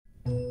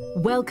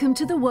Welcome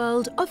to the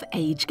world of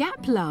age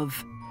gap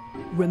love.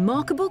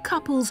 Remarkable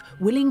couples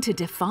willing to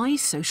defy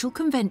social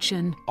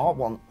convention. I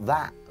want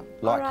that,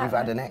 like right, you've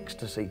had an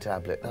ecstasy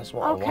tablet, that's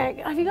what I want.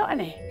 Okay, have you got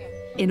any?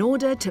 In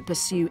order to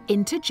pursue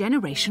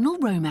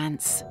intergenerational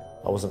romance.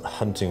 I wasn't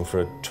hunting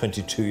for a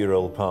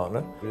 22-year-old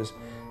partner. It was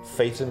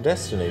fate and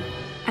destiny.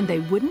 And they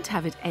wouldn't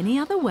have it any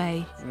other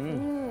way.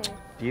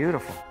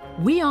 Beautiful.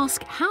 We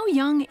ask, how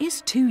young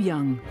is too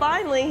young?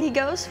 Finally, he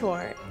goes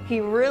for it. He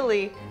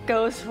really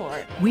goes for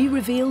it. We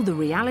reveal the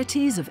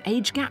realities of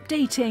age gap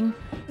dating.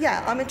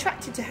 Yeah, I'm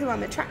attracted to who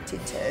I'm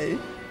attracted to,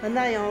 and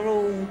they are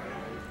all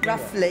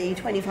roughly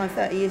 25,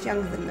 30 years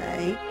younger than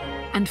me.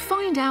 And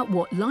find out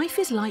what life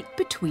is like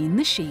between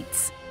the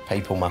sheets.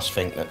 People must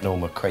think that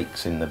Norma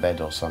creaks in the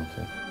bed or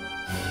something.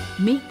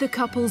 Meet the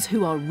couples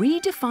who are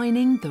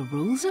redefining the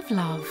rules of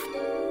love.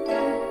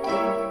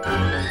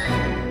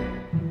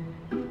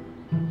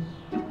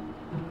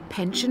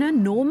 Pensioner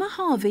Norma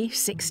Harvey,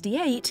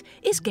 68,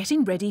 is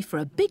getting ready for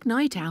a big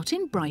night out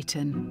in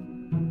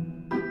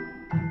Brighton.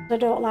 I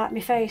don't like my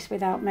face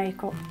without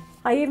makeup.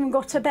 I even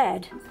go to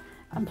bed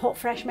and put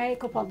fresh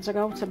makeup on to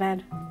go to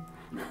bed,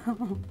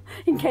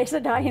 in case I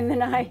die in the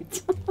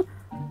night.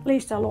 At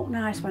least I look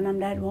nice when I'm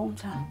dead,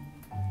 won't I?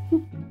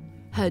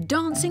 Her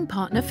dancing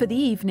partner for the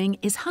evening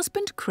is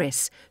husband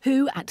Chris,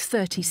 who, at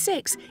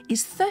 36,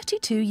 is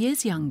 32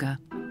 years younger.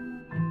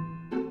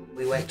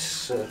 We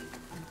went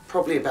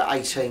probably about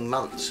 18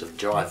 months of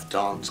drive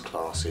dance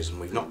classes, and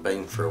we've not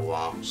been for a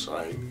while,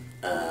 so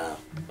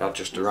I've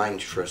just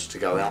arranged for us to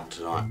go out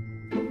tonight.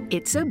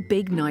 It's a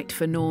big night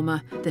for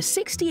Norma. The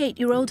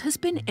 68-year-old has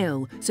been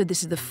ill, so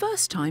this is the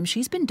first time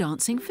she's been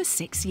dancing for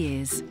 6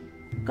 years.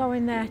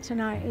 Going there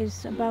tonight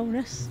is a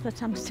bonus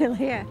that I'm still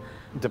here.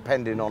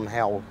 Depending on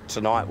how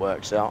tonight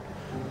works out,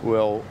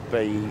 will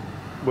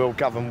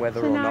govern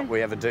whether or not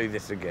we ever do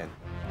this again.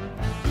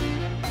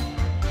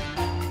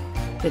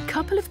 The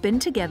couple have been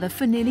together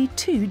for nearly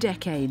 2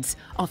 decades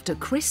after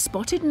Chris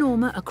spotted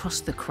Norma across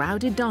the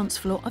crowded dance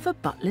floor of a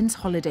Butlins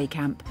holiday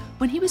camp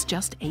when he was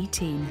just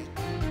 18.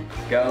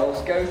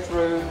 Girls go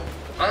through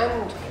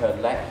and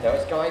collect.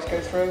 Those guys go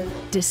through.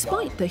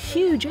 Despite the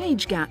huge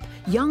age gap,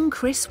 young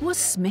Chris was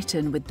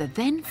smitten with the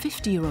then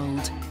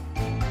 50-year-old.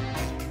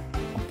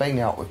 I've been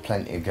out with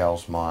plenty of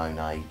girls my own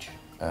age.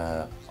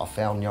 I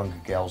found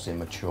younger girls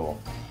immature.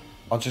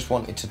 I just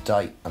wanted to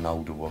date an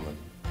older woman.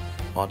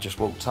 I just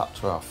walked up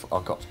to her.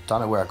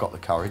 Don't know where I got the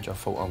courage. I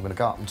thought, I'm going to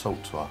go up and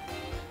talk to her.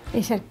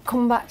 He said,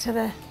 come back to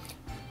the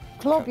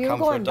club, you're going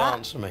back. Come for a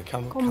dance with me.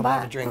 Come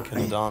have a drink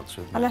and dance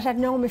with me. And I said,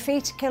 no, my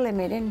feet are killing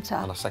me, didn't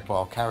I? And I said, well,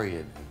 I'll carry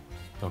you.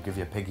 I'll give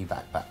you a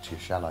piggyback back to your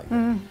chalet.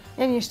 And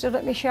you stood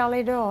at my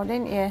chalet door,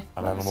 didn't you?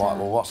 And then I'm like,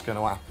 well, what's going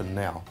to happen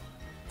now?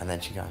 And then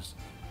she goes,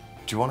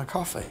 do you want a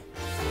coffee?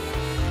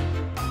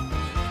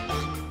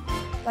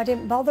 I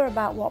didn't bother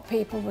about what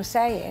people were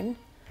saying.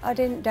 I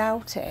didn't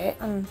doubt it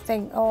and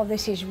think, oh,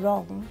 this is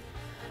wrong,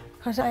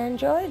 because I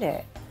enjoyed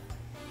it.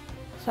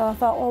 So I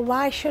thought, well,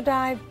 why should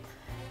I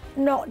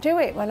not do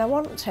it when I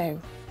want to?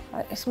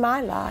 It's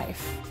my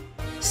life.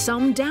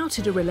 Some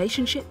doubted a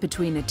relationship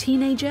between a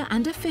teenager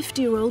and a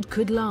 50-year-old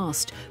could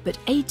last, but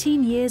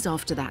 18 years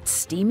after that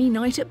steamy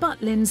night at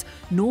Butlins,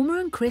 Norma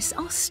and Chris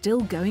are still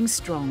going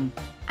strong.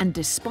 And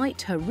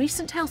despite her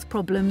recent health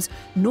problems,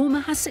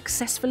 Norma has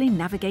successfully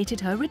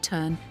navigated her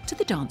return to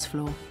the dance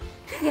floor.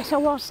 Yes, I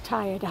was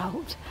tired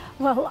out.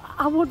 Well,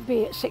 I would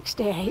be at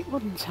 68,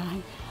 wouldn't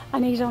I?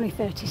 And he's only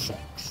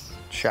 36.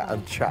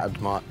 Shattered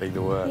might be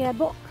the word. Yeah,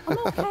 but I'm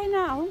OK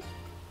now.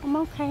 I'm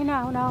OK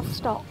now, and I've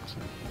stopped.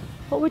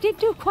 But we did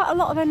do quite a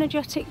lot of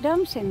energetic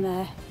dancing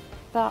there,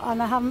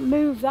 and I haven't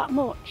moved that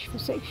much for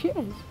 6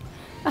 years,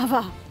 have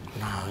I?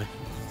 No.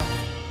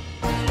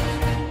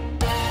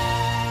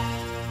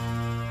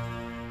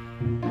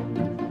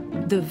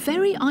 The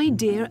very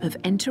idea of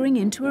entering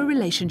into a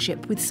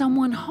relationship with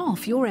someone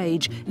half your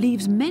age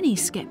leaves many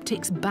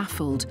skeptics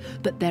baffled,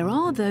 but there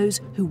are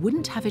those who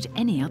wouldn't have it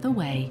any other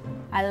way.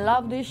 I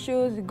love these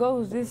shoes. It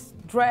goes with this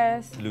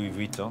dress. Louis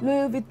Vuitton.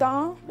 Louis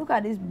Vuitton. Look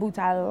at this boot.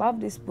 I love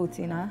this boot,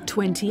 you know.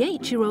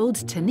 28-year-old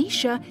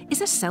Tanisha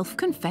is a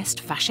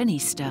self-confessed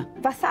fashionista.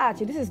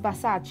 Versace. This is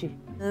Versace.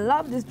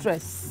 Love this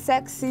dress.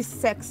 Sexy,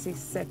 sexy,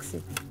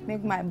 sexy.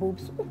 Make my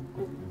boobs.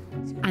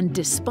 And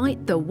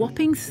despite the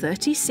whopping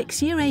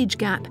 36-year age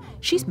gap,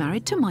 she's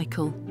married to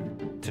Michael.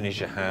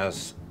 Tanisha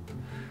has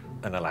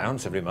an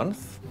allowance every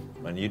month,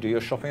 and you do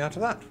your shopping out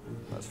of that.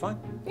 That's fine.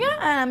 Yeah,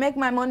 and I make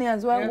my money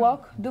as well,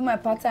 work, do my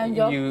part-time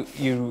job.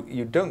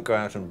 You don't go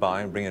out and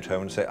buy and bring it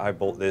home and say, I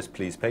bought this,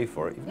 please pay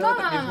for it. You've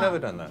never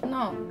done that.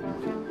 No.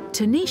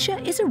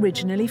 Tanisha is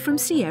originally from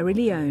Sierra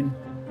Leone.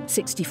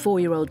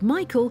 64-year-old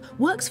Michael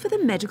works for the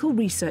Medical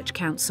Research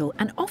Council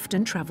and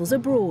often travels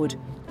abroad.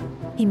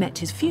 He met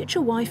his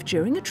future wife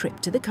during a trip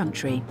to the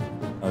country.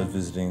 I was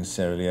visiting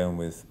Sierra Leone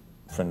with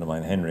a friend of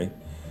mine, Henry,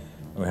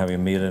 and we were having a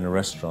meal in a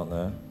restaurant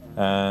there,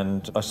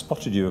 and I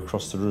spotted you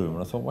across the room,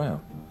 and I thought,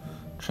 wow,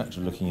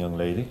 attractive-looking young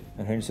lady.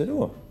 And Henry said,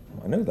 oh,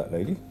 I know that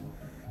lady.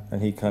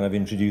 And he kind of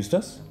introduced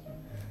us,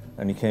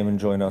 and he came and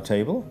joined our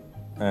table,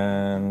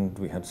 and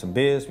we had some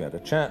beers, we had a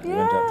chat, we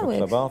went out to a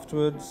club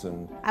afterwards,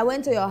 and... I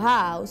went to your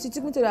house. You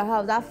took me to your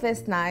house that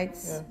first night.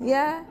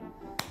 Yeah.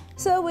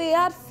 So we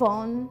had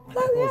fun. That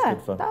was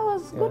good fun. That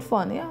was good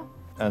fun, yeah.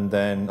 And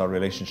then our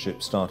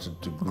relationship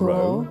started to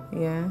grow.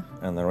 Yeah.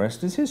 And the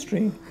rest is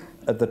history.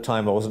 At the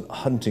time, I wasn't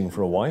hunting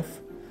for a wife.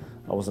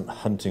 I wasn't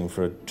hunting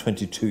for a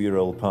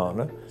 22-year-old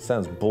partner.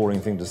 Sounds a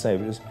boring thing to say,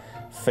 but it was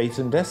fate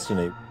and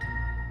destiny.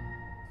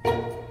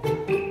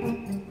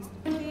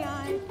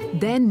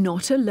 They're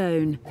not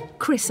alone.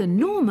 Chris and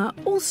Norma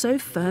also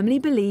firmly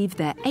believe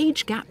their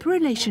age gap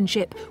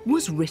relationship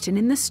was written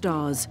in the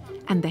stars,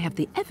 and they have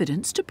the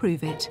evidence to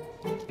prove it.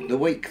 The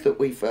week that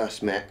we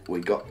first met,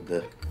 we got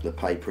the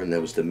paper and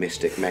there was the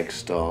Mystic Meg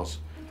stars,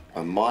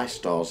 and my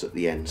stars at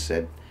the end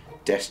said,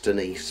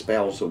 "Destiny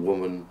spells a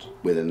woman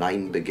with a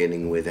name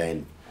beginning with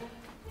N."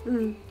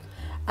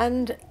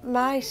 And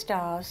my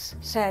stars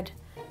said,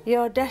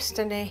 "Your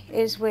destiny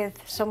is with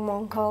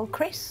someone called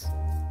Chris."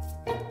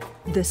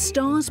 The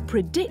stars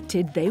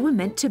predicted they were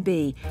meant to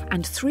be,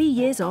 and 3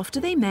 years after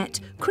they met,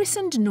 Chris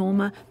and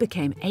Norma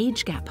became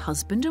age gap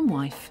husband and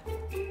wife.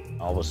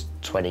 I was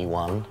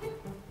 21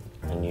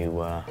 and you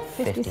were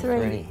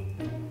 53.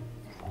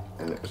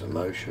 And it was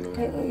emotional.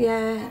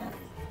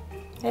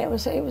 It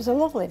was a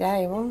lovely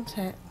day, wasn't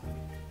it?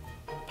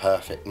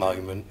 Perfect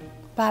moment.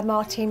 By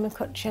Martine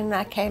McCutcheon,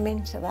 I came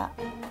into that.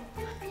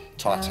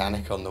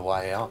 Titanic on the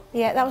way up.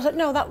 Yeah, wasn't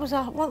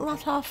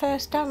that our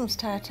first dance,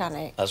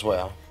 Titanic? As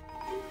well.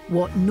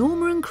 What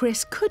Norma and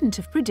Chris couldn't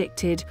have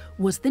predicted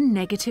was the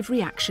negative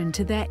reaction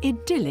to their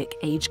idyllic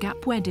age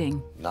gap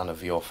wedding. None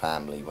of your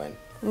family went.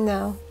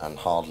 No. And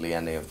hardly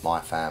any of my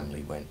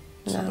family went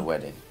to the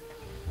wedding.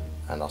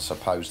 And I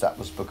suppose that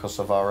was because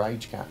of our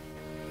age gap.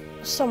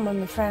 Some of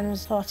my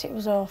friends thought it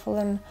was awful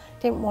and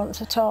didn't want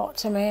to talk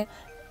to me.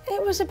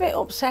 It was a bit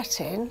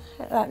upsetting,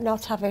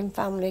 not having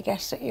family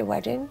guests at your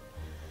wedding.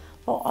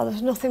 But there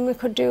was nothing we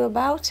could do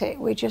about it.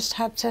 We just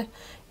had to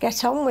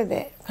get on with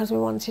it because we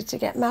wanted to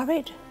get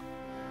married.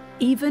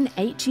 Even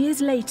 8 years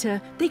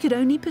later, they could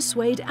only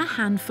persuade a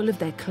handful of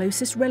their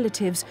closest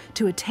relatives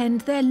to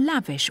attend their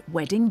lavish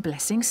wedding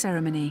blessing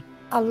ceremony.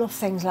 I love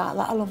things like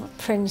that. I love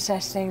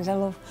princess things. I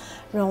love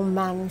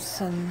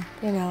romance and,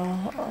 you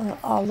know,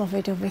 all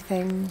lovey-dovey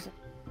things.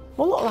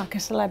 We looked like a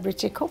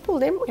celebrity couple,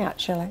 didn't we,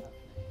 actually?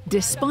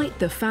 Despite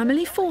the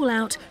family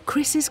fallout,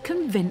 Chris is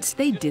convinced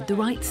they did the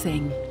right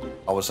thing.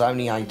 I was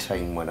only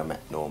 18 when I met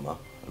Norma,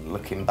 and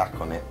looking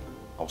back on it,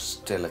 I was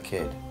still a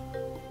kid.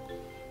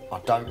 I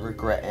don't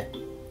regret it,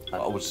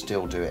 and I would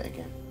still do it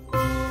again.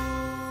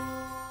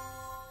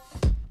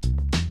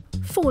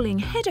 Falling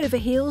head over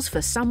heels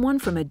for someone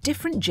from a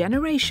different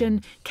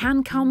generation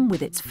can come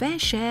with its fair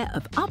share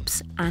of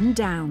ups and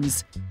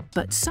downs.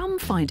 But some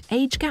find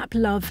age gap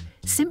love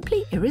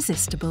simply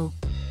irresistible.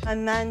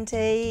 I'm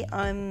Mandy,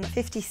 I'm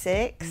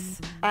 56,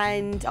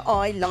 and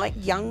I like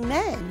young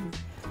men.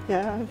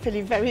 Yeah, I'm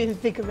feeling very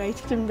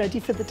invigorated and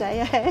ready for the day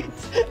ahead.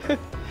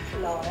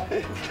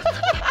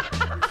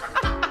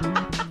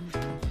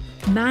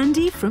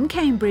 Mandy from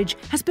Cambridge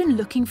has been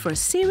looking for a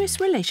serious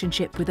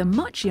relationship with a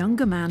much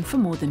younger man for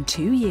more than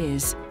 2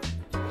 years.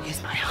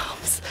 Use my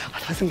arms,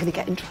 otherwise I'm going to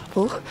get in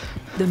trouble.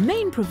 The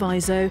main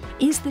proviso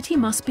is that he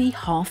must be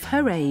half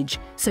her age,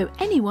 so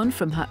anyone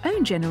from her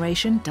own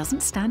generation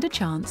doesn't stand a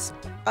chance.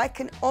 I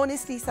can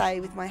honestly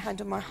say with my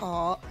hand on my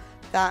heart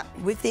that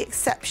with the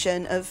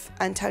exception of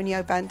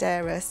Antonio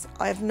Banderas,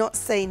 I have not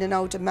seen an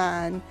older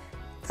man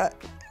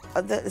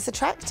that's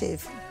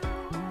attractive.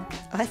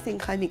 I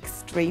think I'm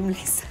extremely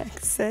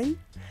sexy,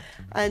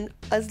 and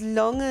as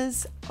long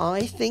as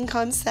I think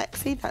I'm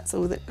sexy, that's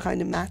all that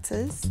kind of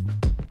matters.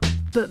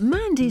 But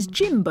Mandy's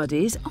gym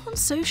buddies aren't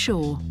so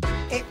sure.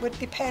 It would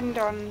depend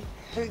on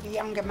who the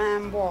younger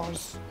man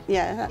was.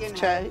 Yeah, that's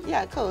true.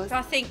 Yeah, of course.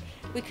 I think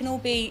we can all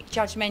be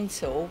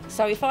judgmental.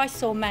 So if I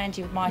saw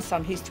Mandy with my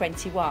son, who's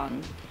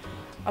 21,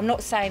 I'm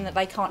not saying that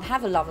they can't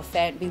have a love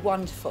affair and be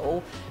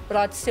wonderful, but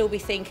I'd still be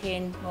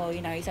thinking, well, you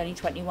know, he's only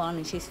 21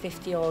 and she's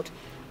 50-odd.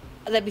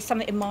 There'd be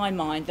something in my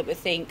mind that would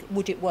think,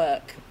 would it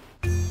work?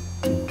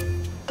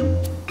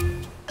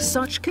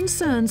 Such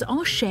concerns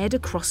are shared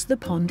across the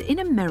pond in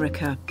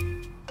America.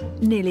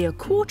 Nearly a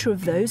quarter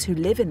of those who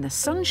live in the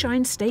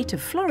Sunshine State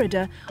of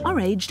Florida are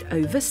aged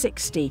over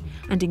 60,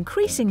 and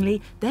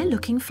increasingly they're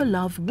looking for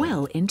love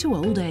well into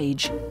old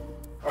age.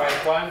 All right,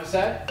 quiet on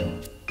set.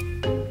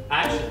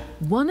 Action.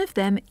 One of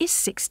them is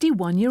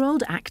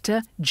 61-year-old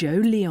actor Joe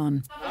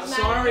Leon. I'm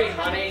sorry,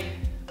 honey.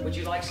 Would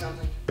you like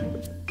something?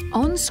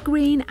 On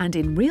screen and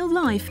in real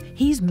life,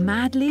 he's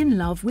madly in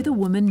love with a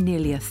woman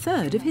nearly a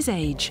third of his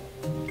age.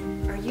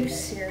 Are you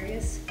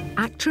serious?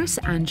 Actress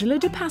Angela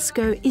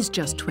DePasco is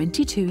just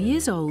 22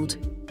 years old.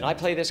 I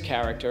play this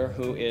character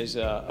who is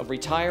of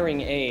retiring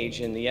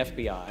age in the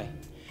FBI,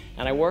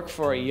 and I work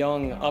for a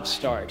young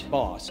upstart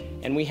boss,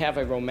 and we have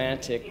a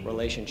romantic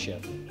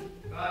relationship.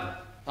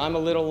 I'm a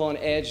little on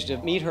edge to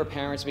meet her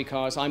parents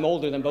because I'm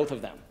older than both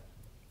of them,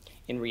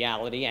 in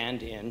reality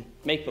and in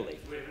make-believe.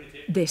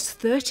 This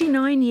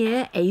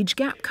 39-year age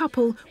gap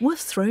couple were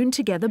thrown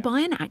together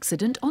by an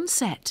accident on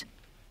set.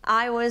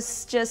 I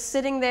was just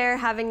sitting there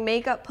having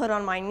makeup put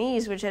on my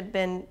knees, which had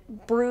been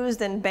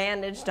bruised and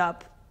bandaged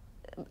up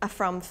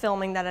from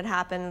filming that had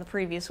happened the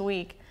previous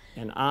week.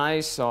 And I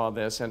saw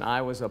this and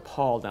I was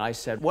appalled, and I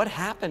said, "What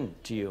happened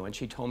to you?" And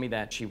she told me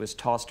that she was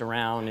tossed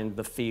around in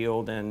the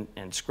field and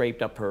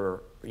scraped up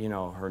her,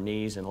 her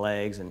knees and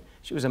legs, and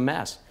she was a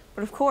mess.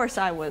 But of course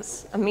I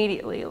was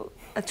immediately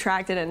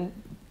attracted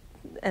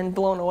and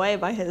blown away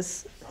by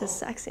his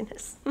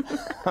sexiness.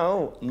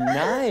 Oh,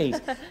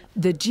 nice.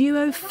 The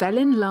duo fell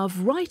in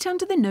love right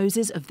under the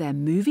noses of their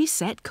movie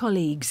set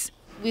colleagues.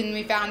 When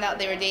we found out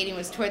they were dating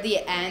was toward the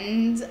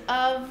end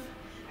of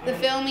the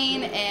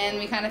filming, and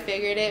we kind of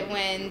figured it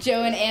when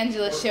Joe and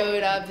Angela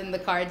showed up in the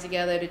car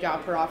together to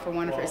drop her off for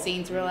one of her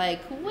scenes. We're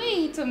like,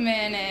 wait a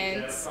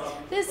minute,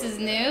 this is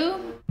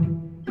new.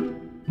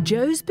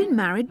 Joe's been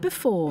married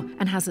before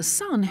and has a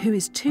son who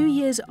is 2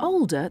 years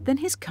older than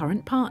his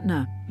current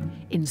partner.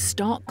 In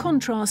stark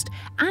contrast,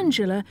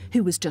 Angela,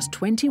 who was just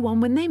 21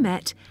 when they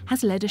met,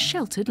 has led a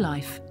sheltered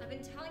life.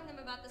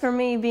 For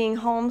me, being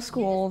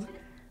homeschooled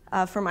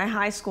for my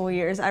high school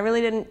years, I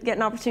really didn't get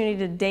an opportunity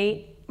to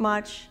date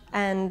much.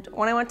 And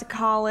when I went to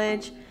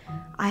college,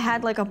 I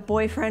had like a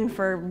boyfriend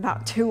for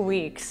about 2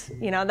 weeks.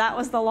 That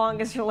was the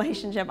longest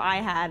relationship I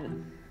had.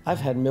 I've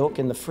had milk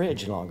in the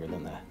fridge longer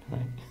than that,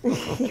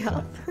 right?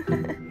 Yeah.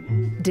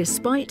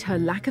 Despite her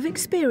lack of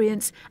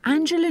experience,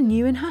 Angela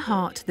knew in her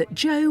heart that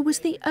Joe was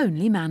the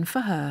only man for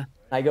her.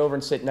 I go over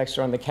and sit next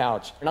to her on the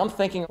couch, and I'm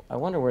thinking, I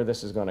wonder where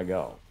this is going to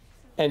go.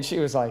 And she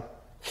was like,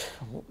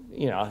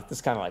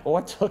 this kind of like,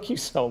 what took you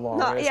so long?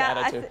 No,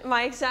 yeah,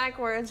 my exact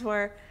words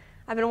were,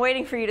 I've been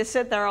waiting for you to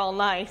sit there all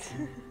night.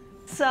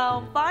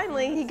 So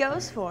finally, he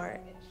goes for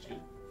it.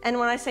 And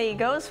when I say he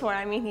goes for it,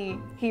 I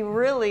mean he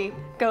really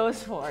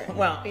goes for it.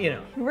 Well, He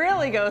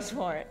really goes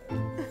for it.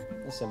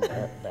 It's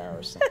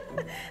embarrassing.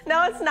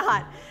 No, it's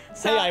not.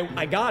 So, hey,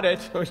 I got it.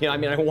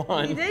 I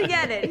won. He did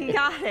get it. He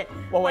got it.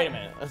 Well, wait a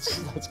minute.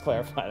 Let's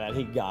clarify that.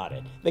 He got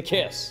it. The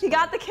kiss. He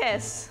got the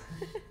kiss.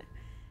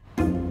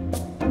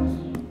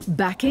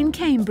 Back in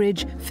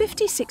Cambridge,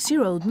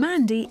 56-year-old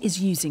Mandy is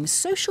using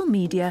social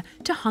media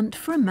to hunt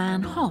for a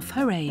man half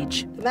her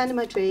age. The man of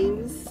my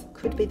dreams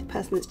could be the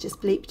person that's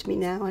just bleeped me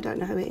now. I don't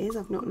know who it is,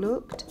 I've not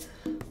looked.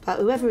 But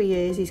whoever he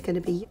is, he's going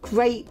to be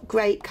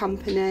great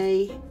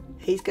company.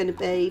 He's going to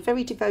be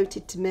very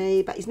devoted to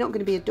me, but he's not going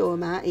to be a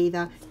doormat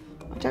either.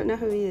 I don't know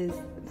who he is.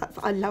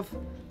 I love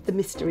the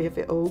mystery of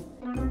it all.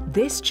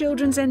 This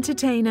children's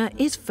entertainer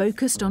is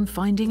focused on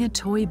finding a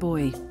toy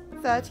boy.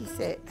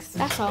 36.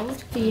 That's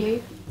old for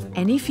you.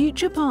 Any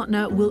future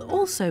partner will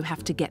also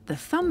have to get the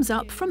thumbs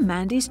up from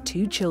Mandy's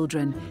 2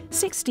 children,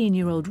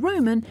 16-year-old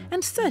Roman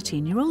and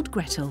 13-year-old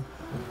Gretel.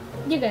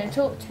 You're going to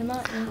talk to him,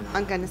 aren't you?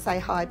 I'm going to say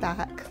hi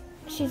back.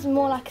 She's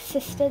more like a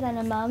sister than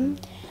a mum.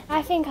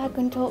 I think I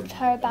can talk to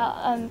her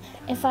about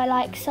if I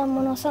like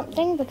someone or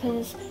something,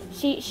 because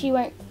she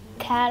won't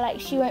care, like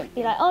she won't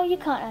be like, oh, you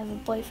can't have a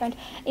boyfriend,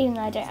 even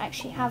though I don't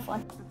actually have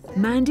one.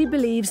 Mandy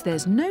believes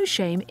there's no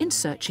shame in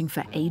searching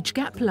for age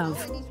gap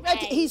love.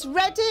 He's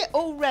read it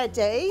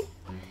already.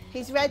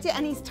 He's read it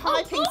and he's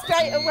typing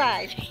straight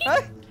away.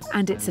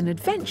 And it's an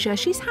adventure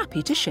she's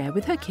happy to share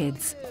with her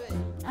kids.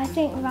 I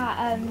think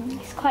that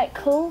it's quite a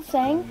cool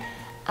thing,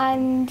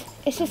 and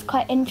it's just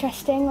quite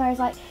interesting, whereas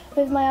like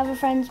with my other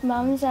friends'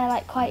 mums, they're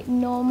like quite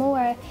normal,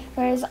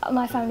 whereas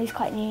my family's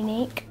quite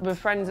unique. With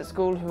friends at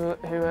school who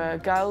are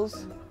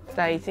girls,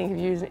 they think of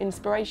you as an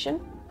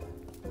inspiration.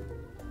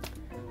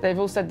 They've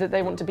all said that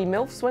they want to be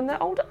MILFs when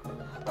they're older.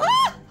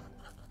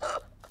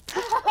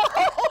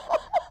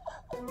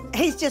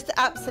 He's just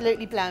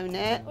absolutely blown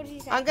it. What did he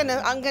say? I'm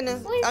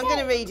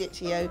gonna read it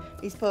to you.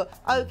 He's put,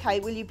 okay,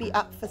 will you be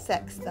up for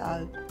sex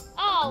though?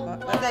 Oh.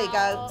 Well, there you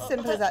go.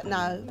 Simple as that.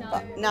 No.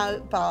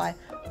 No, bye.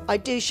 I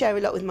do share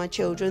a lot with my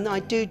children. I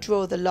do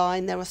draw the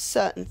line. There are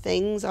certain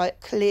things I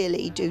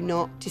clearly do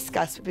not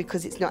discuss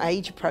because it's not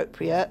age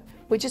appropriate.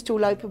 We're just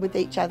all open with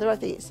each other. I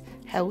think it's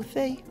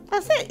healthy.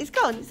 That's it. It's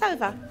gone. It's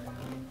over.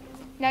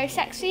 No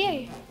sex for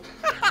you.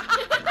 No,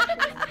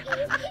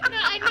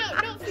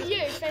 not for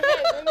you, for him.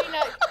 I mean,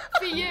 like,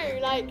 for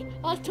you, like,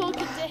 I was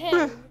talking to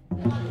him.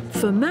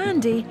 For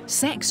Mandy,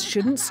 sex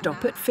shouldn't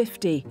stop at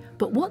 50.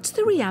 But what's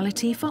the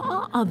reality for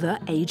our other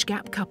age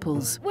gap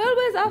couples? We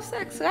always have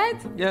sex, right?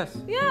 Yes.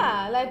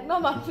 Yeah, like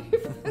normal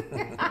people.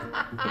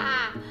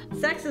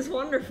 Sex is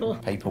wonderful.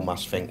 People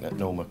must think that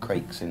Norma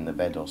creaks in the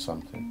bed or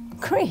something.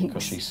 Creaks?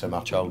 Because she's so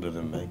much older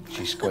than me.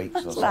 She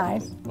squeaks or something.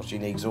 Nice. Or she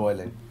needs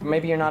oiling.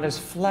 Maybe you're not as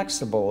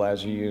flexible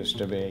as you used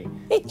to be.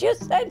 He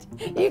just said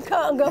you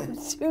can't go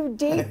too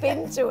deep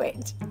into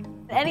it.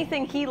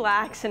 Anything he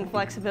lacks in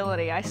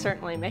flexibility, I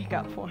certainly make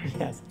up for.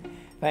 Yes.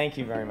 Thank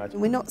you very much.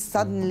 We're not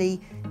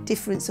suddenly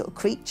different sort of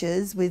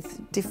creatures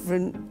with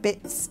different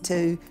bits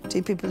to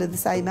people of the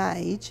same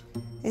age.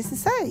 It's the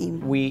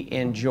same. We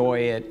enjoy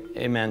it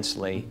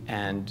immensely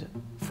and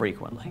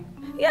frequently.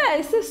 Yeah,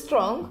 it's still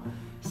strong.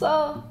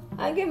 So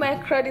I give my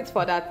credit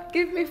for that.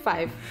 Give me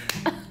 5.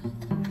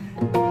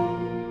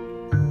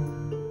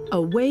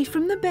 Away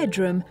from the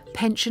bedroom,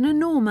 pensioner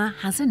Norma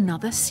has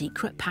another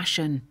secret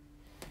passion.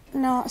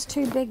 No, it's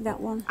too big, that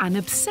one. An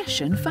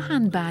obsession for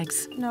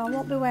handbags. No, I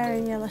won't be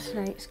wearing yellow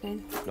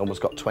snakeskin. Norma's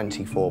got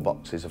 24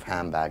 boxes of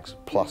handbags,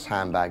 plus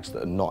handbags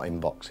that are not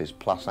in boxes,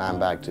 plus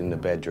handbags in the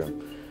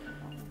bedroom.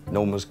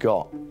 Norma's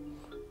got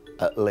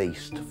at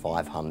least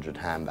 500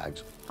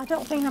 handbags. I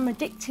don't think I'm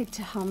addicted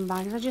to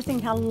handbags. I just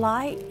think I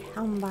like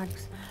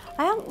handbags.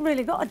 I haven't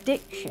really got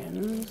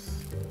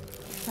addictions.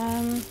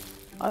 I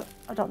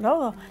don't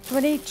know. Do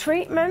I need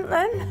treatment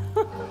then?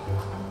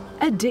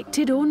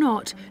 Addicted or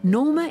not,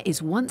 Norma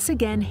is once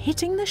again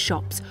hitting the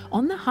shops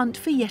on the hunt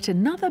for yet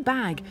another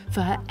bag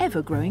for her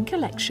ever-growing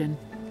collection.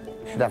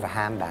 You should have a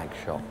handbag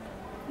shop.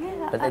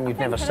 Yeah, but then you'd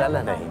never sell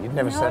any. You'd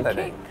never sell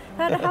any. If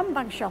I had a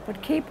handbag shop,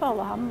 I'd keep all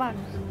the handbags.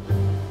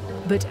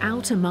 But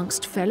out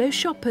amongst fellow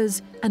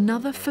shoppers,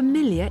 another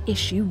familiar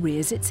issue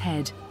rears its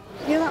head.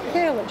 You know that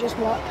girl that just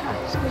walked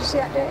past? Did you see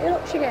that dirty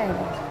look she gave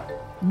us?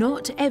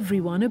 Not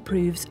everyone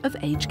approves of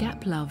age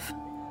gap love.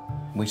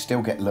 We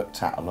still get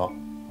looked at a lot.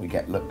 We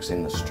get looks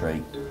in the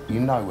street. You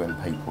know when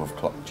people have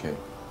clocked you,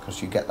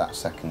 because you get that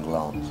second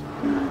glance.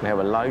 There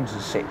were loads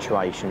of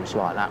situations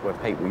like that where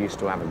people used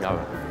to have a go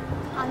at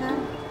us. I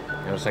know.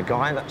 There was a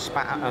guy that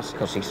spat at us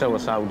because he saw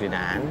us holding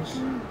hands,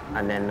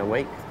 and then the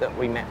week that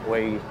we met,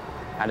 we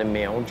had a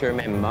meal, do you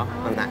remember?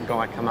 And that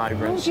guy come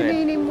over and said... What do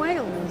you mean in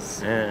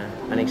Wales? Yeah,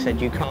 and he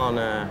said, you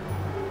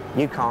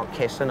can't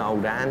kiss and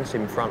hold hands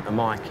in front of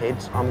my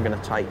kids. I'm going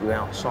to take you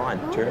outside.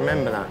 Do you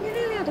remember that? You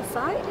really had a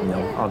fight, didn't you?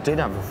 I did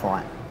have a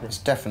fight. It's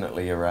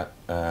definitely a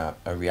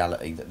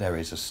reality that there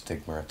is a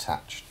stigma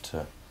attached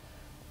to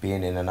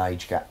being in an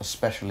age gap,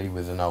 especially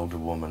with an older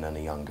woman and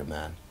a younger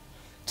man.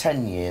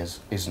 10 years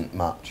isn't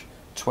much.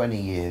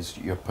 20 years,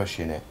 you're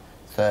pushing it.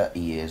 30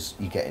 years,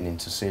 you're getting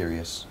into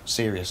serious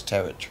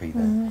territory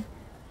then.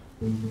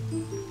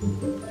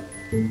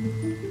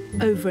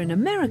 Over in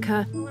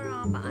America,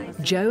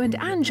 Joe and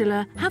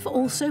Angela have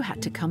also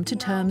had to come to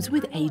terms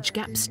with age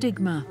gap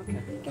stigma.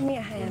 Give me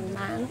a hand,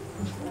 man.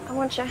 I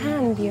want your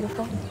hand,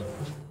 beautiful.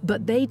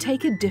 But they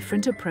take a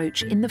different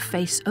approach in the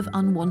face of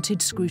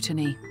unwanted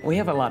scrutiny. We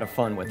have a lot of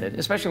fun with it,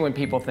 especially when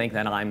people think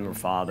that I'm their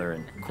father,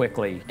 and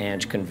quickly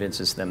Ange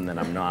convinces them that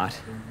I'm not.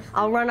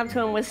 I'll run up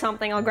to him with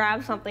something, I'll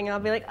grab something, and I'll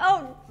be like,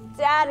 oh,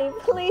 Daddy,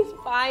 please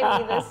buy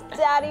me this.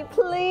 Daddy,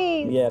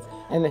 please. Yes,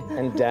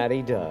 and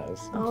Daddy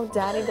does. Oh,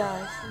 Daddy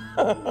does.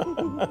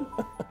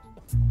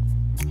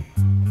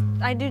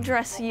 I do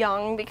dress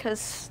young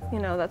because, you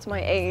know, that's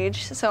my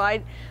age. So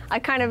I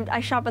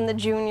shop in the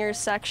juniors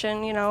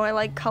section, you know. I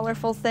like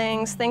colorful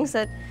things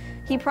that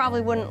he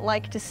probably wouldn't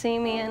like to see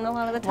me in a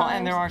lot of the time. Well,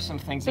 and there are some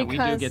things that we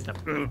do get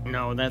the,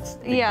 no, that's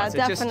because yeah, it's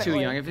definitely. just too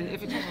young. If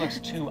it just looks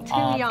too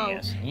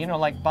obvious. Young. You know,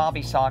 like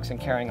Bobby socks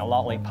and carrying a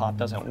lollipop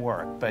doesn't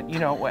work. But, you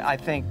know, I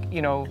think,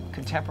 you know,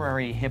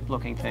 contemporary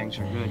hip-looking things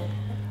are good.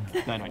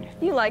 Good on you.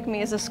 You like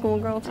me as a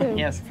schoolgirl, too.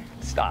 Yes,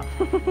 stop.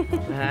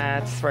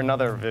 That's for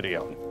another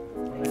video.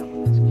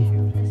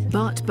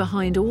 But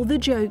behind all the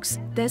jokes,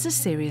 there's a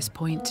serious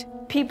point.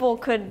 People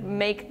could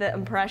make the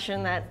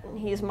impression that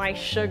he's my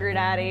sugar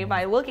daddy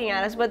by looking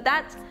at us, but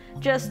that's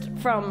just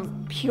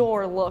from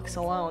pure looks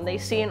alone. They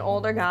see an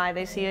older guy,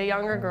 they see a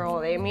younger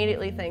girl, they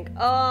immediately think,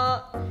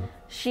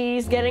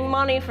 she's getting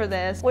money for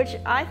this, which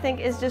I think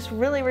is just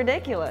really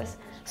ridiculous.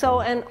 So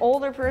an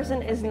older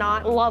person is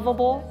not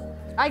lovable.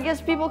 I guess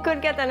people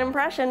could get that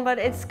impression, but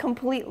it's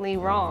completely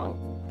wrong.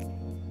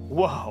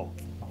 Whoa.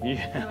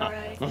 Yeah.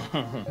 Right.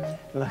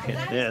 Look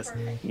at this.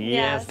 Yeah,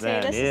 Yes, see,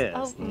 that is.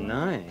 Oh.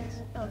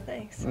 Nice. Oh,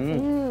 thanks.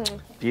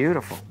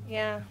 Beautiful.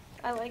 Yeah,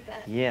 I like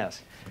that.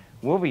 Yes.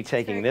 We'll be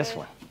taking this good.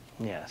 one.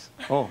 Yes.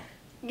 Oh.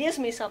 Gives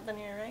me something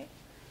here,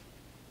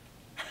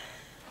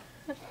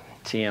 right?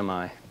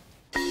 TMI.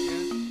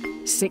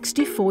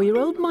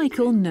 64-year-old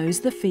Michael knows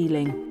the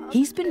feeling.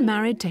 He's been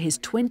married to his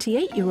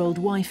 28-year-old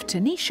wife,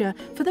 Tanisha,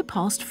 for the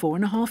past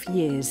 4.5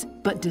 years.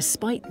 But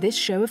despite this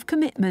show of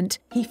commitment,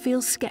 he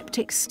feels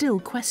skeptics still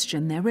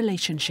question their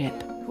relationship.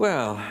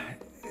 Well,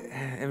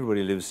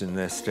 everybody lives in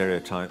their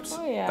stereotypes.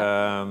 Oh,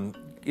 yeah.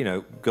 You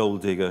know,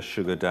 gold digger,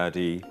 sugar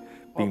daddy,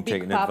 being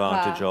taken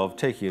advantage of,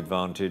 taking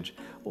advantage,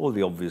 all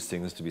the obvious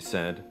things to be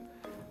said.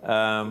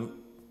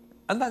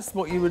 And that's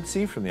what you would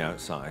see from the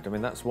outside. I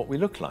mean, that's what we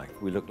look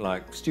like. We look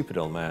like stupid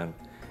old man,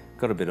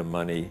 got a bit of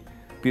money,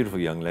 beautiful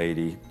young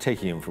lady,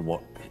 taking him from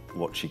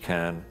what she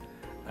can,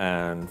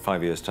 and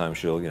 5 years' time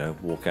she'll, you know,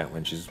 walk out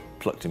when she's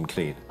plucked him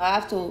clean. I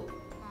have to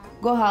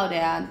go out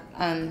there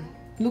and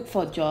look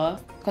for a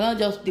job. Cannot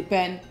just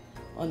depend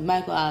on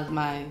Michael as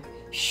my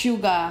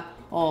sugar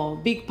or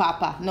big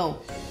papa, no.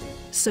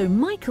 So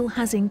Michael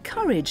has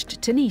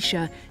encouraged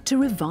Tanisha to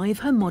revive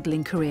her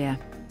modelling career.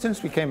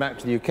 Since we came back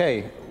to the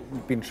UK,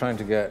 we've been trying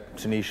to get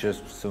Tanisha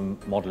some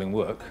modelling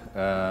work.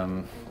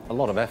 A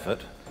lot of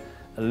effort,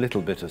 a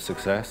little bit of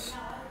success.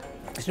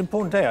 It's an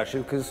important day,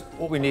 actually, because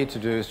what we need to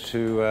do is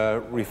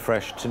to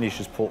refresh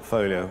Tanisha's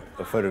portfolio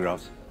of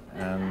photographs.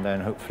 And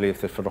then hopefully, if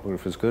the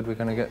photographer's good, we're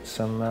going to get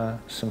some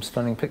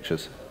stunning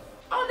pictures.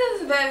 Oh,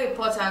 this is very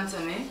important to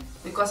me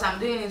because I'm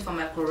doing it for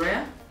my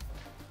career.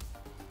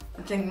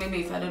 I think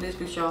maybe if I do this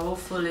picture,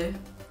 hopefully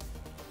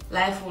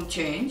life will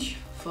change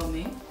for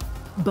me.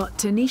 But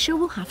Tanisha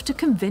will have to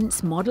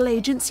convince model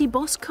agency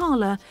boss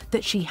Carla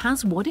that she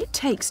has what it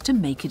takes to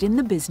make it in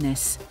the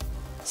business.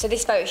 So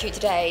this photo shoot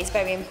today is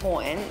very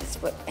important. It's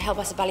help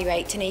us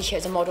evaluate Tanisha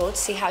as a model to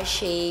see how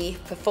she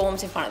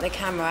performs in front of the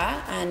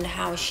camera and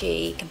how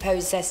she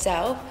composes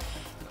herself.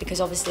 Because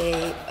obviously,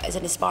 as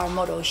an aspiring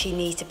model, she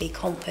needs to be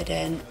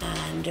confident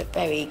and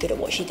very good at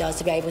what she does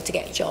to be able to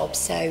get jobs.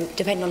 So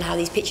depending on how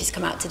these pictures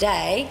come out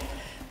today,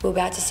 we'll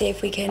be able to see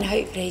if we can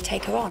hopefully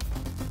take her on.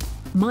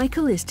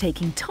 Michael is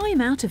taking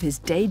time out of his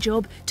day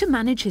job to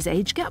manage his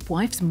age gap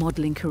wife's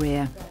modelling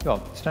career.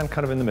 Well, stand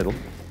kind of in the middle.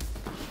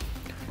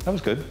 That was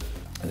good.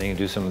 And then you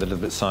can do some a little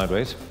bit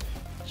sideways.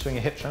 Swing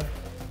your hips round.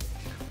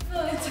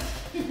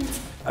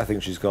 I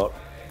think she's got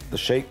the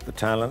shape, the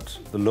talent,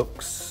 the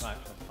looks,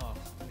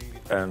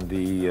 and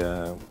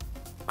the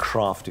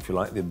craft, if you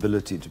like, the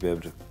ability to be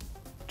able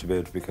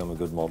to become a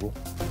good model.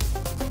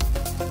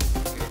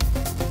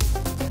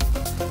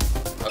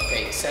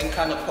 Okay, same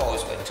kind of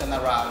pose, but turn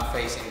around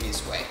facing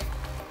this way.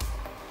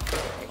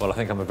 Well, I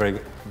think I'm a very,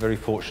 very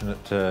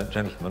fortunate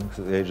gentleman, because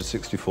at the age of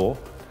 64,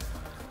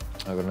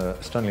 I've got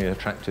a stunningly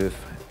attractive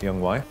young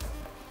wife,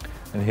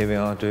 and here we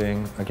are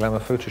doing a glamour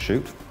photo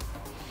shoot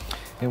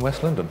in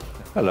West London.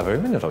 I love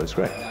every minute of it, it's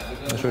great.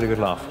 It's a really good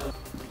laugh.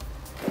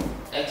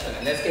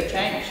 Excellent, let's get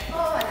changed.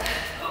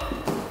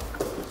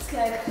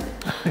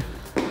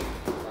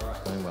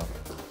 Very well.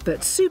 But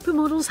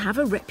supermodels have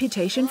a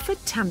reputation for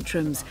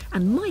tantrums,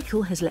 and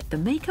Michael has let the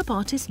makeup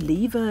artist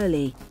leave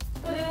early.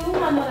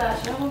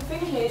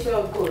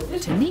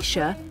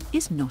 Tanisha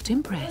is not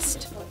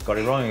impressed. Got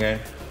it wrong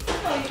again.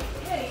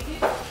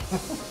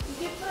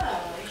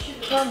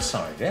 I'm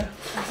sorry, dear.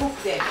 I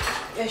hope that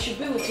I should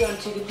be with you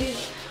until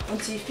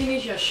you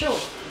finish your show.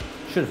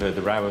 Should have heard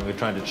the row when we were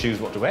trying to choose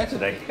what to wear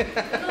today. No.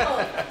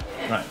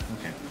 Right,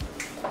 okay.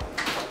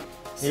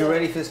 Are you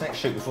ready for this next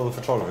shoot before the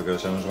photographer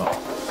goes home as well?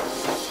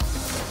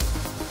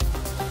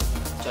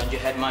 Turn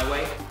your head my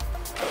way.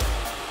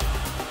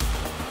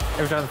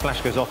 Every time the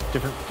flash goes off,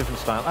 different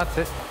style. That's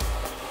it.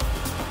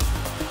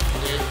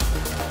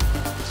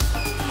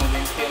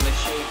 Moving, feel the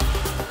shoot.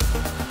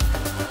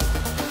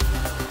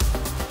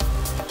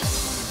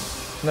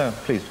 No,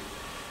 please.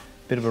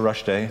 Bit of a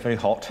rush day, very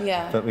hot,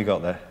 but we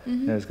got there.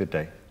 Mhm. It was a good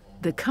day.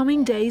 The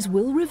coming days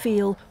will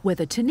reveal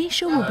whether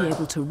Tanisha will be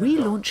able to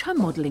relaunch her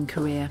modelling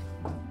career.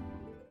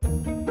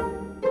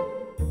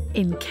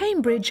 In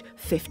Cambridge,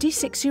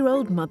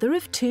 56-year-old mother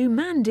of two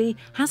Mandy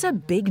has a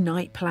big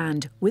night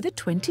planned with a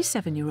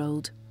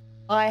 27-year-old.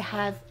 I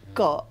have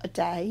got a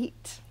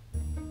date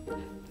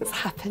that's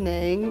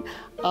happening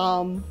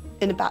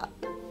in about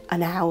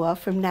an hour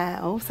from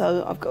now,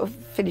 so I've got to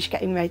finish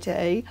getting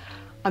ready.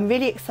 I'm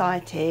really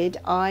excited.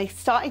 I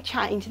started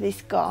chatting to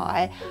this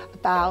guy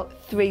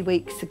about 3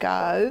 weeks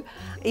ago.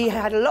 He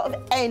had a lot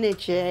of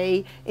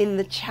energy in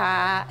the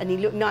chat and he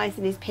looked nice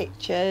in his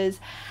pictures.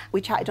 We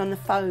chatted on the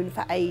phone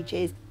for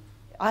ages.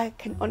 I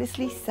can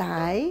honestly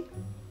say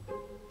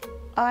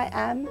I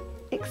am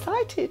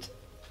excited.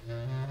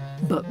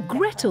 But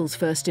Gretel's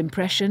first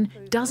impression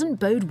doesn't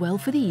bode well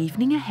for the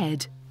evening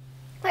ahead.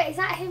 Wait, is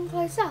that him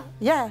close up?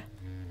 Yeah.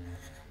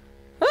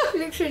 He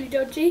looks really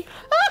dodgy.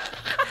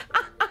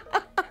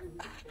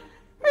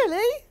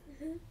 Really?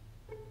 You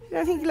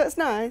don't think he looks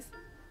nice?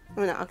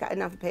 Oh no, I'll get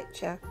another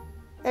picture.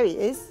 There he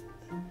is.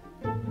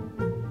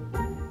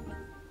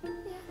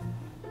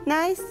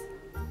 Nice?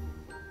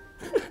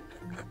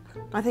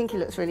 I think he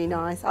looks really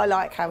nice. I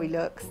like how he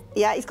looks.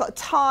 Yeah, he's got a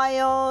tie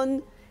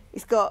on.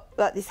 He's got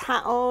like this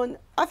hat on.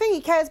 I think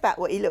he cares about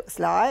what he looks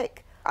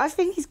like. I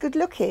think he's good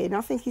looking.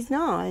 I think he's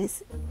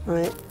nice.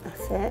 Right,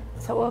 that's it.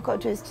 So all I've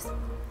got to do is just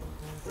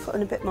put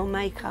on a bit more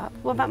makeup.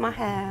 What about my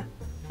hair?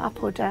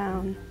 Up or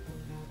down?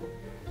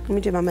 Let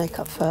me do my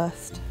makeup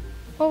first.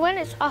 Well, when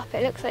it's up,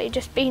 it looks like you've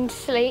just been to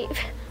sleep.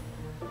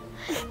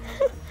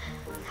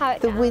 How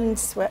it The down. wind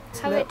swept.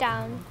 How it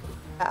down.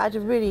 I had a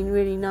really,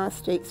 really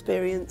nasty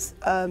experience.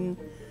 Well,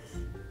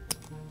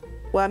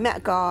 I met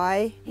a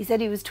guy. He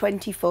said he was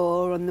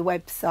 24 on the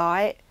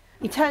website.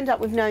 He turned up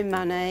with no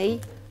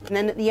money. And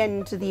then at the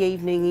end of the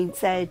evening, he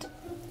said,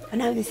 I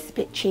know this is a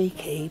bit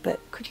cheeky, but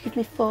could you give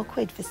me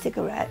 £4 for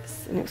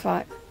cigarettes? And it was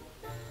like,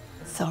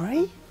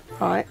 sorry?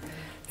 Right.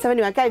 So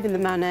anyway, I gave him the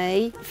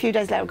money. A few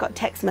days later, I got a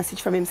text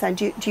message from him saying,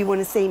 do you want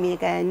to see me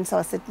again? So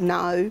I said,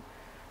 no.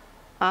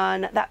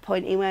 And at that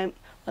point, he went,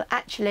 well,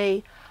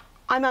 actually,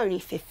 I'm only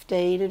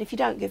 15, and if you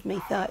don't give me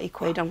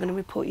 £30, I'm going to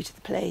report you to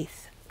the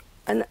police.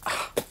 And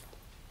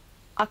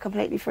I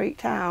completely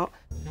freaked out.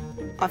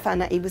 I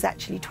found out he was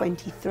actually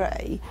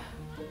 23.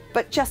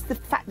 But just the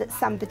fact that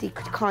somebody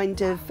could kind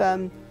of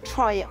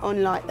try it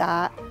on like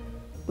that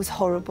was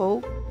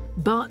horrible.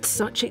 But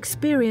such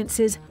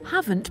experiences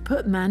haven't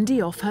put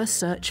Mandy off her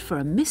search for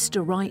a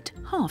Mr. Right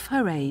half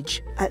her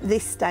age. At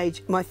this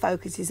stage, my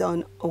focus is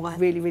on, oh, I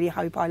really, really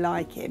hope I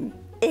like him.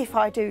 If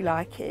I do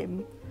like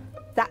him,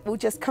 that will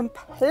just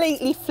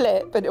completely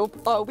flip and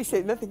I'll be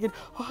sitting there thinking,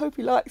 I hope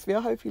he likes me,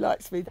 I hope he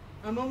likes me.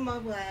 I'm on my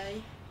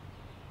way.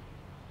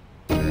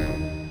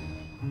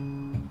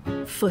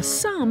 For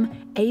some,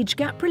 age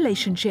gap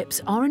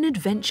relationships are an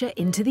adventure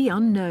into the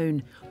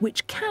unknown,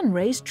 which can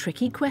raise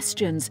tricky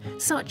questions,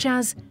 such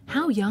as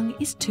how young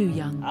is too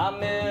young? I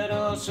met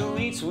a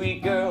sweet,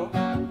 sweet girl.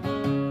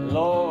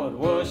 Lord,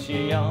 was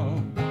she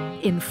young.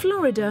 In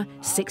Florida,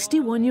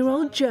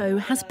 61-year-old Joe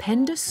has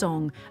penned a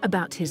song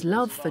about his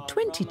love for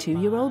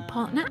 22-year-old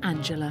partner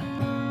Angela.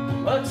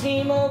 A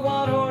team of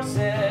wild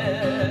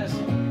horses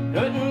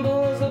couldn't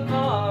pull us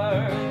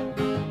apart.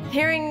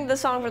 Hearing the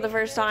song for the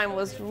first time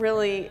was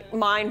really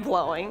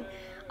mind-blowing.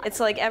 It's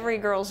like every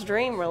girl's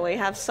dream, really,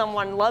 have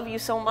someone love you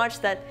so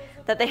much that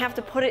they have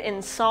to put it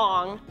in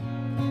song.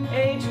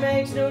 Age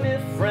makes no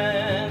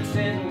difference,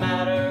 it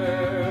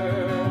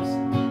matters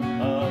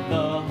of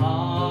the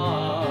heart.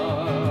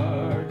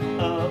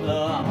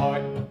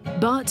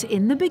 But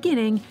in the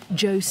beginning,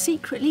 Joe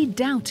secretly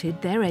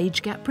doubted their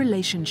age gap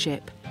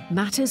relationship.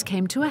 Matters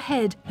came to a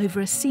head over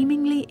a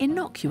seemingly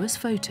innocuous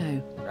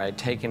photo. I'd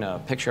taken a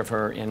picture of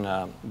her in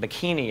a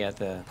bikini at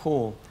the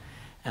pool,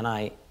 and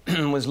I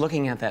was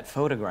looking at that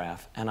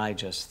photograph, and I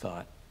just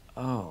thought,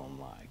 oh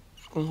my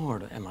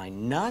Lord, am I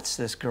nuts?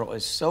 This girl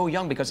is so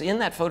young, because in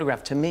that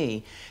photograph, to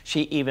me,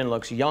 she even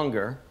looks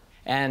younger,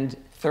 and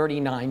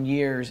 39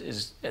 years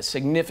is a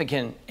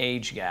significant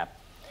age gap.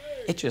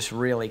 It just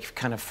really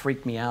kind of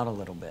freaked me out a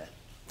little bit.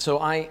 So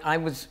I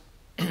was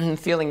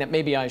feeling that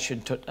maybe I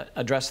should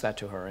address that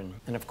to her,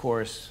 and of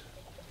course,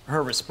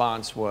 her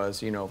response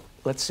was, you know,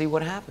 let's see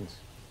what happens.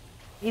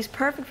 He's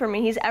perfect for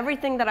me. He's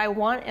everything that I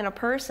want in a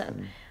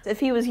person. If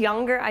he was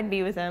younger, I'd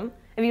be with him.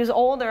 If he was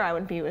older, I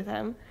would be with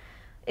him.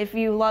 If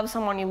you love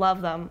someone, you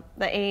love them.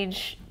 The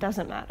age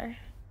doesn't matter.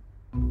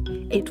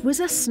 It was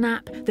a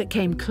snap that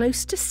came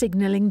close to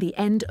signalling the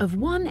end of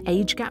one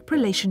age gap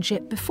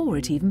relationship before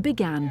it even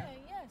began.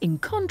 In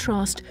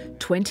contrast,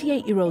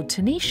 28-year-old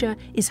Tanisha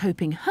is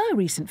hoping her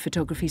recent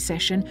photography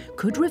session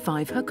could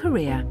revive her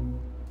career.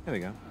 There we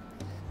go.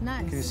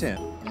 Nice. Can you see it?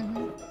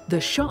 The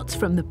shots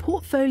from the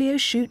portfolio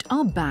shoot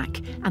are back,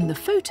 and the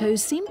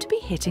photos seem to be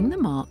hitting the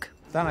mark.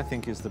 That, I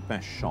think, is the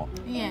best shot.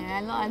 Yeah,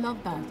 I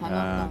love that. I love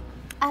that.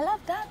 I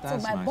love that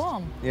too, my nice.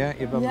 bum. Yeah,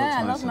 your bum looks nice.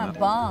 Yeah, I love my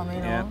bum, you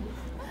know. Yeah.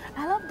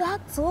 I love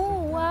that too.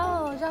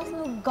 Wow, just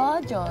look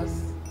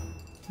gorgeous.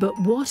 But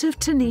what of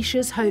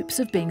Tanisha's hopes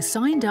of being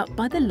signed up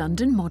by the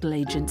London model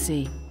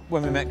agency?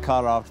 When we met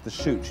Carla after the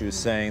shoot, she was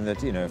saying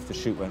that, you know, if the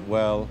shoot went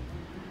well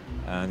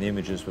and the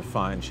images were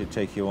fine, she'd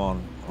take you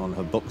on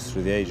her books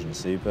through the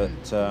agency. But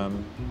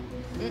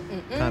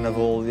kind of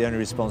the only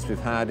response we've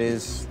had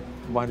is,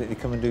 why don't you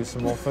come and do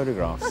some more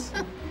photographs?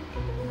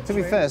 To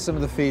be fair, some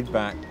of the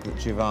feedback that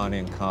Giovanni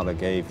and Carla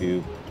gave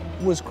you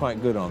was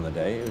quite good on the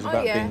day. It was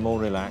about being more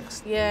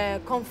relaxed. Yeah,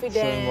 confident.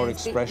 Showing more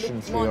expression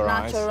through your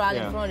eyes. More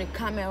natural in front of the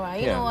camera,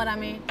 you know what I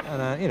mean?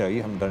 And, you know,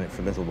 you haven't done it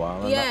for a little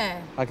while.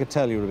 And I could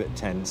tell you were a bit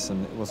tense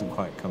and it wasn't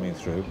quite coming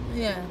through.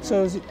 Yeah.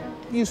 So it was a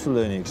useful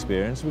learning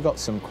experience. We got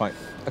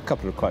a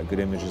couple of quite good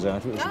images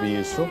out of it, which would be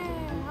useful.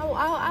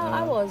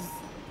 I was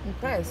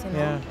impressed, you know?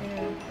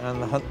 Yeah.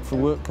 And the hunt for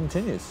work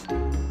continues.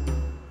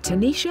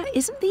 Tanisha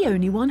isn't the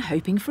only one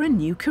hoping for a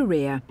new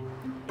career.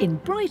 In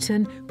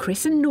Brighton,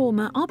 Chris and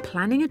Norma are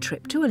planning a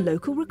trip to a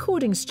local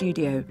recording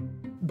studio.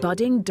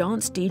 Budding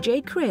dance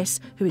DJ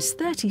Chris, who is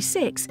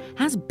 36,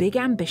 has big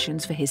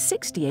ambitions for his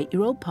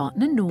 68-year-old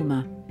partner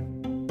Norma.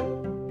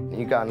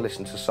 You go and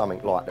listen to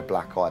something like the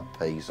Black Eyed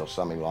Peas or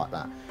something like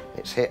that.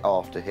 It's hit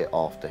after hit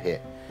after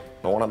hit.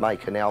 I want to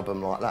make an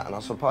album like that, and I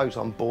suppose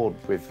I'm bored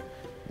with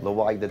the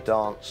way the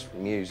dance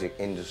music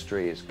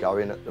industry is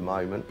going at the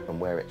moment and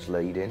where it's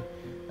leading,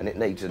 and it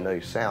needs a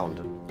new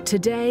sound.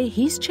 Today,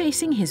 he's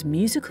chasing his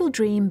musical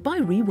dream by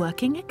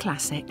reworking a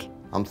classic.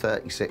 I'm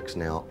 36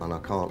 now, and I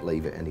can't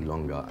leave it any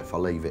longer. If I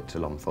leave it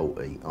till I'm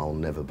 40, I'll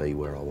never be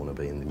where I want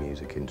to be in the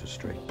music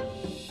industry.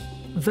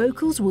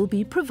 Vocals will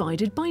be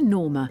provided by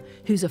Norma,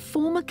 who's a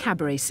former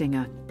cabaret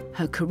singer.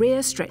 Her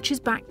career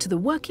stretches back to the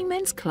working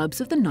men's clubs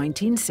of the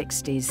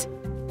 1960s.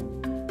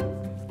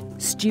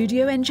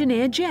 Studio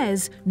engineer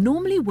Jez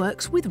normally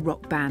works with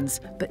rock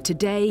bands, but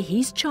today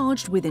he's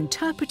charged with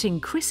interpreting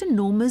Chris and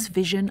Norma's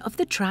vision of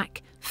the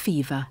track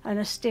Fever. And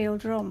a steel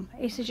drum.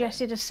 He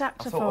suggested a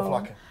saxophone. I thought of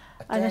like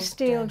and a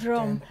steel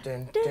drum.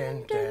 And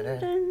then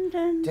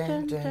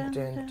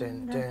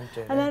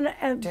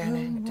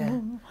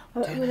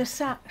with a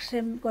sax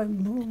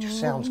going. It just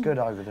sounds good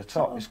over the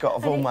top. It's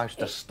got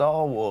almost a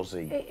Star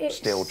Wars-y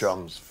steel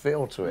drums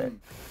feel to it.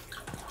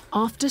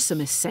 After some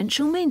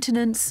essential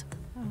maintenance,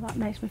 that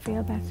makes me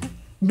feel better.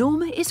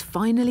 Norma is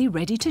finally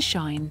ready to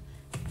shine.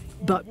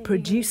 But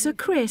producer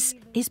Chris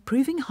is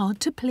proving hard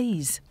to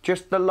please.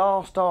 Just the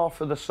last half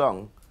of the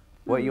song,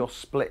 where you're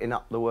splitting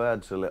up the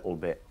words a little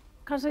bit.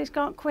 Because it's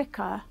got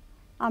quicker,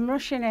 I'm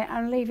rushing it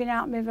and leaving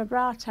out my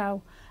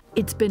vibrato.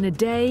 It's been a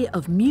day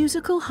of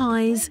musical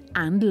highs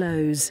and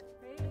lows.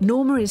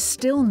 Norma is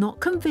still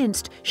not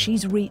convinced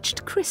she's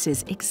reached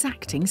Chris's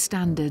exacting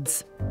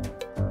standards.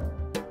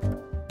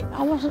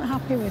 I wasn't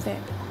happy with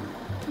it.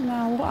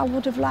 No, I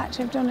would have liked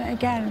to have done it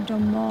again and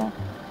done more.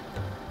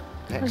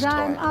 Because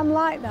I'm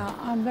like that,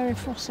 I'm very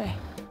fussy.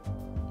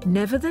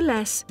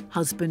 Nevertheless,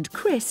 husband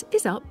Chris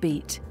is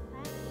upbeat.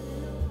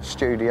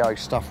 Studio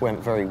stuff went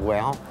very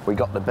well. We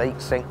got the beat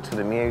synced to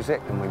the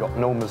music and we got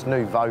Norma's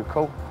new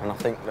vocal, and I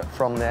think that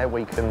from there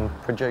we can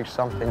produce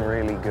something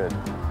really good.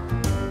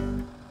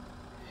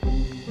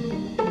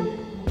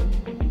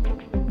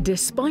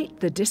 Despite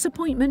the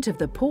disappointment of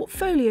the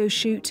portfolio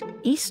shoot,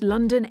 East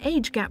London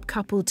age gap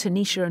couple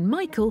Tanisha and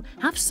Michael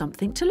have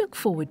something to look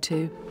forward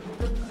to.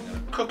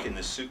 Cook in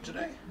this soup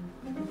today.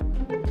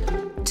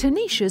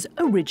 Tanisha's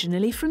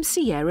originally from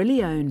Sierra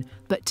Leone,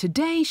 but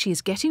today she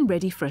is getting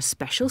ready for a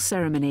special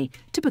ceremony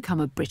to become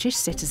a British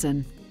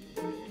citizen.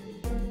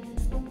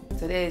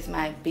 Today is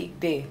my big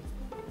day,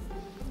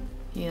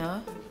 you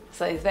know,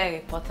 so it's very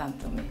important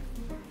to me.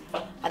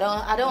 I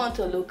don't want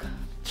to look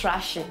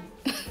trashy.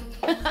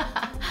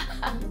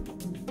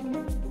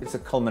 It's a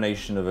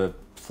culmination of a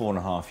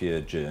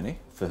 4.5-year journey.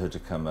 For her to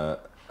become a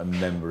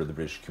member of the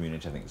British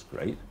community, I think is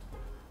great.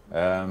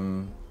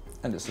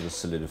 And it sort of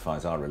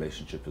solidifies our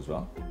relationship as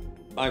well.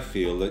 I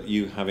feel that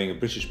you having a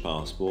British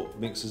passport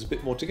makes us a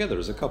bit more together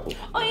as a couple.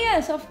 Oh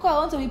yes, of course, I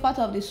want to be part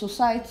of the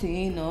society,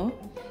 you know,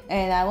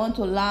 and I want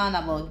to learn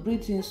about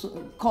British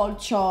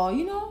culture,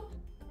 you know.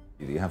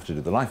 You have to do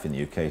the Life in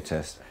the UK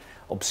test.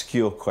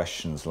 Obscure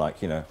questions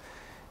like, you know,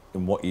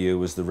 in what year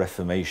was the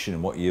Reformation,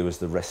 in what year was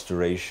the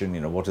Restoration,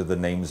 you know, what are the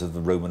names of the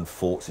Roman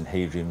forts in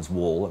Hadrian's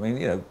Wall? I mean,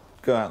 you know,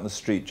 go out in the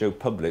street, Joe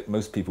Public,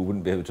 most people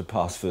wouldn't be able to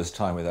pass first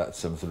time without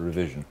some sort of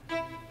revision.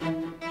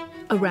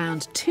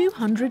 Around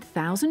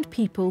 200,000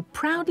 people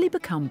proudly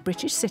become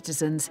British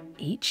citizens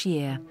each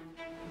year.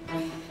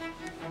 I'm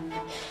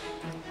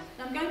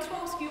going to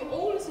ask you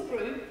all as a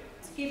group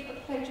to give a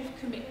pledge of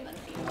commitment.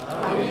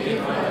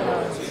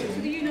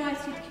 To the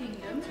United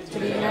Kingdom. To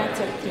the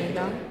United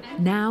Kingdom.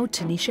 Now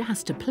Tanisha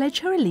has to pledge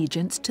her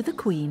allegiance to the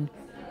Queen.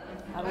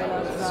 I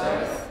will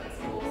observe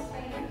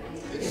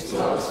its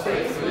laws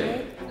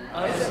faithfully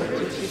as a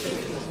British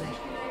citizen.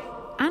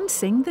 And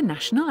sing the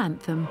national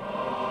anthem.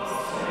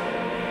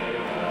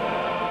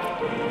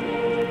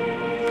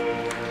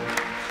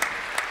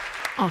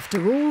 After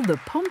all the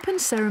pomp and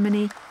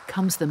ceremony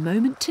comes the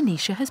moment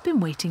Tanisha has been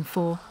waiting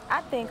for.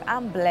 I think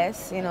I'm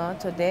blessed, you know,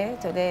 today.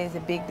 Today is a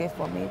big day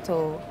for me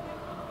to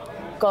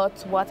got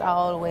what I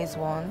always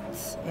want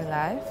in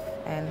life,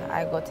 and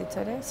I got it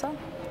today. So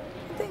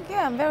I think,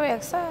 yeah, I'm very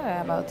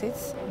excited about it,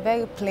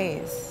 very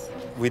pleased.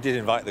 We did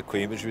invite the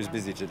Queen, but she was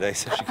busy today,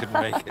 so she couldn't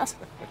make it.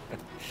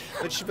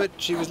 But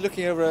she was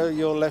looking over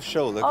your left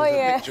shoulder because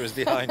the picture was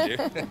behind you.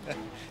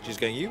 She's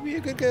going, you be a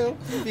good girl,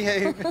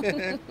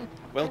 behave.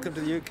 Welcome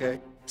to the UK.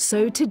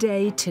 So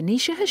today,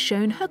 Tanisha has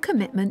shown her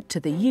commitment to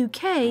the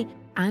UK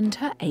and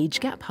her age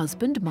gap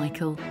husband,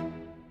 Michael.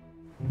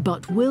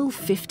 But will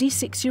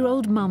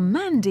 56-year-old mum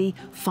Mandy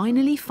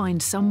finally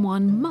find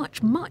someone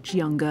much, much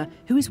younger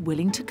who is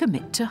willing to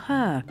commit to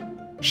her?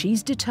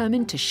 She's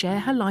determined to share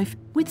her life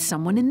with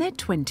someone in their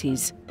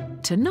 20s.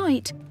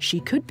 Tonight, she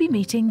could be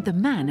meeting the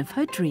man of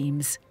her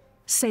dreams.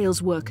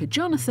 Sales worker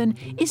Jonathan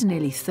is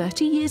nearly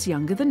 30 years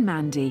younger than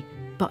Mandy,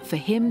 but for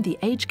him, the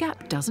age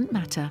gap doesn't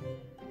matter.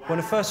 When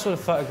I first saw the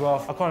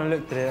photograph, I kind of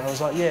looked at it and I was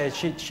like, yeah,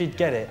 she'd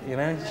get it, you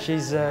know?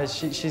 She's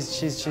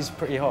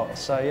pretty hot,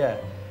 so yeah,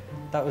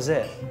 that was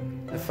it.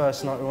 The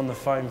first night we were on the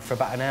phone for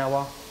about an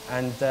hour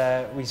and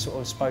we sort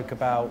of spoke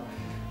about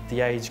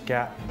the age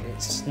gap.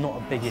 It's not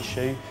a big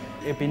issue.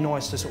 It'd be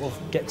nice to sort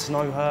of get to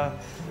know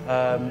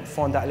her,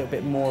 find out a little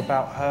bit more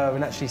about her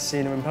and actually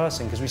seeing her in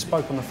person, because we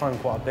spoke on the phone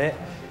quite a bit,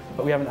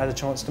 but we haven't had a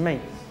chance to meet.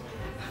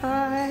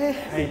 Hi.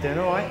 How you doing,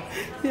 all right?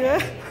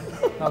 Yeah.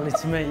 Lovely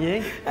to meet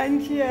you.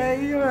 And yeah,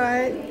 you're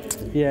right.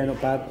 Yeah,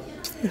 not bad.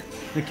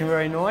 Looking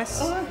very nice.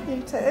 Oh,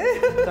 you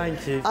too.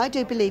 Thank you. I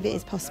do believe it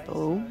is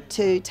possible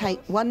to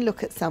take one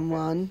look at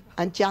someone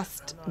and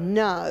just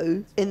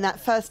know in that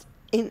first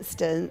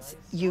instance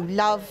you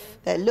love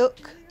their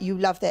look, you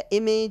love their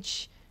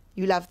image,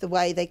 you love the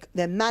way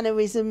their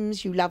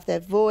mannerisms, you love their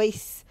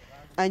voice,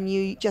 and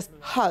you just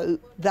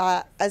hope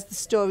that as the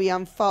story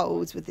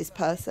unfolds with this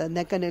person,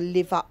 they're going to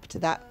live up to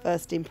that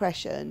first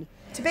impression.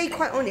 To be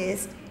quite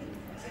honest,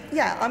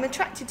 yeah, I'm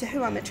attracted to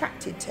who I'm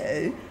attracted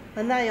to,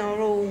 and they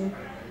are all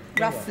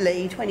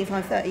roughly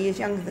 25, 30 years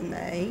younger than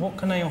me. What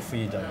can they offer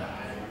you, though?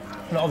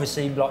 And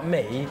obviously, like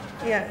me,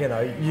 you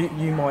know,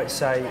 you might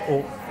say,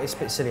 or it's a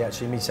bit silly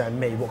actually, me saying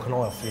me, what can I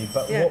offer you?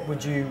 But what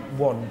would you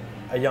want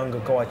a younger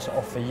guy to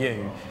offer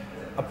you?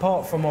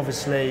 Apart from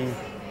obviously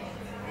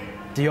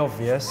the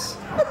obvious,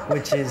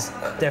 which is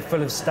they're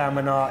full of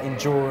stamina,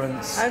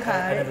 endurance, and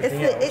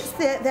everything else. It's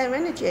their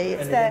energy.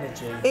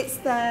 It's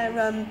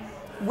their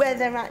where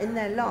they're at in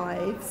their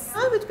lives.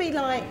 I would be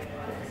like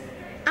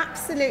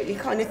absolutely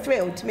kind of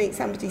thrilled to meet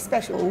somebody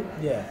special.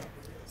 Yeah.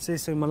 See you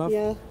soon, my love.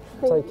 Yeah.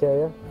 Take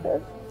care, yeah?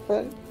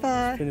 Bye.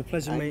 It's been a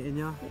pleasure meeting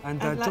you. And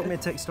drop me a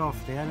text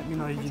after, yeah? Let me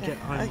know you get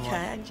home. Okay,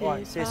 and you.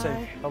 Right, see you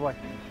soon. Bye-bye.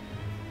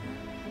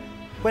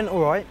 Went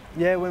all right.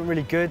 Yeah, went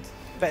really good.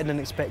 Better than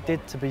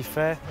expected, to be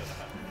fair.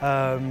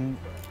 I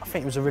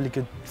think it was a really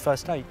good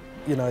first date.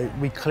 You know,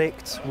 we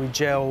clicked, we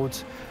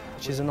gelled.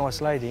 She's a nice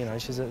lady, you know,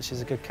 she's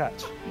a good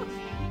catch.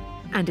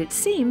 And it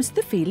seems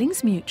the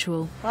feeling's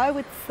mutual. I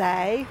would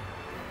say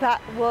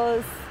that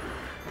was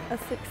a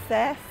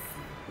success.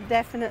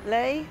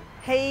 definitely.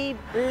 He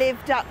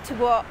lived up to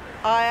what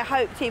I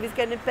hoped he was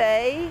going to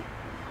be.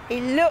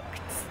 He looked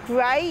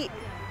great,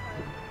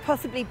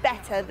 possibly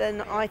better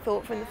than I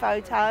thought from the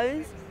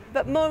photos.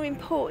 But more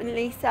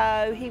importantly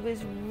so, he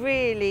was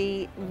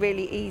really,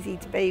 really easy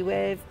to be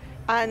with.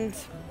 And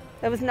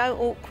there was no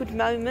awkward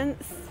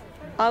moments.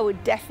 I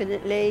would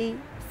definitely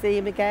see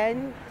him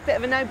again. Bit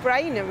of a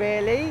no-brainer,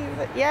 really,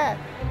 but yeah.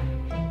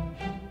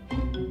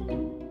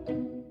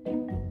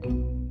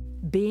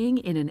 Being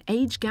in an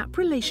age gap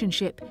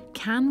relationship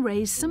can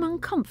raise some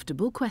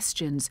uncomfortable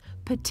questions,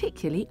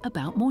 particularly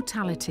about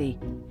mortality.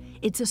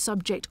 It's a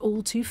subject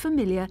all too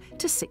familiar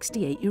to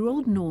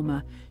 68-year-old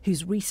Norma,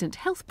 whose recent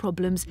health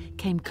problems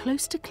came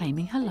close to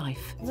claiming her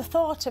life. The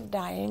thought of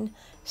dying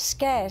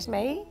scares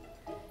me.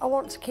 I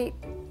want to keep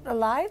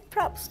alive,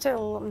 perhaps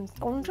till I'm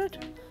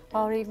 100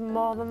 or even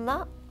more than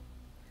that.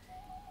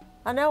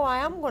 I know I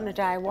am going to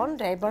die one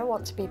day, but I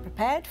want to be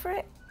prepared for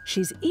it.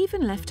 She's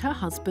even left her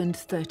husband,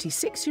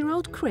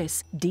 36-year-old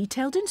Chris,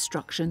 detailed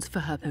instructions for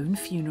her own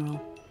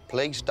funeral.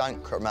 Please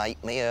don't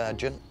cremate me,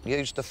 urgent.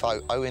 Use the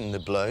photo in the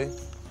blue.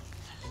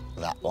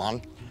 That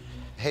one.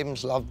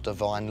 Hymns Love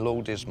Divine,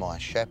 Lord is my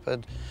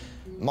shepherd.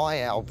 My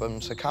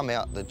albums are Come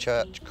Out the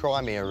Church,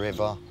 Cry Me a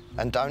River,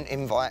 and Don't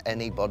Invite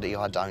Anybody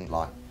I Don't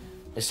Like.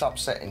 It's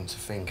upsetting to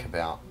think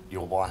about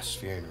your wife's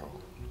funeral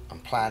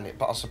and plan it,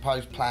 but I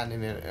suppose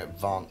planning it in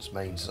advance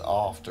means that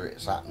after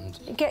it's happened...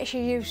 It gets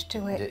you used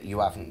to it. ...that you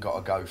haven't got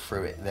to go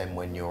through it then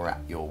when you're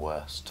at your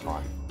worst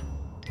time.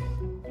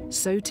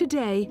 So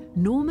today,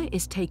 Norma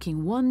is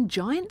taking one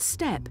giant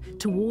step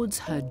towards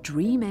her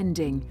dream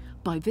ending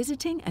by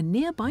visiting a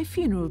nearby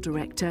funeral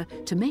director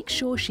to make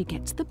sure she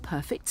gets the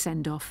perfect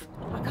send-off.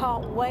 I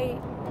can't wait.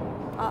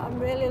 I'm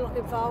really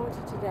looking forward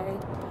to today.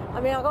 I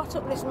mean, I got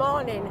up this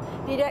morning,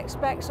 you'd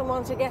expect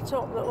someone to get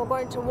up that were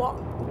going to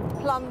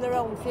plan their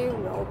own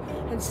funeral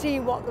and see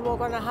what they were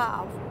going to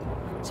have,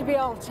 to be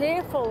all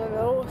tearful and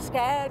all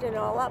scared and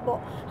all that,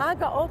 but I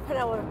got up and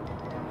I went,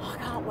 oh,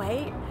 I can't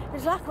wait. It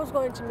was like I was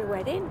going to my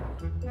wedding.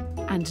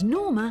 And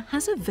Norma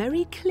has a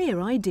very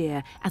clear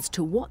idea as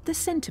to what the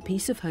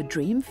centrepiece of her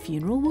dream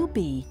funeral will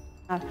be.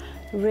 I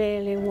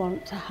really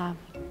want to have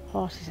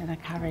horses in a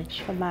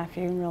carriage for my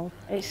funeral.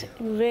 It's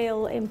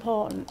real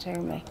important to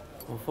me.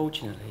 Well,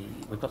 fortunately,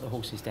 we've got the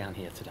horses down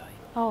here today.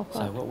 Oh, God.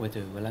 So what we'll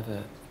do, we'll have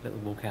a little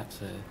walk out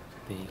to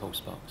the horse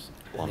box.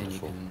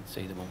 Wonderful. And then you can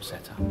see them all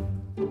set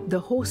up. The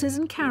horses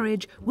and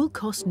carriage will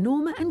cost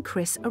Norma and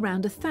Chris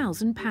around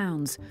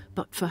 £1,000,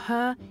 but for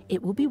her,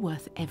 it will be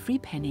worth every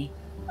penny.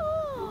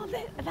 Oh,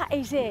 that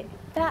is it.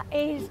 That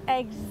is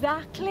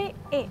exactly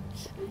it.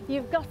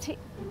 You've got it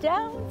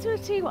down to a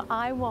T what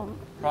I want.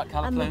 Right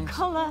colour and plumes. the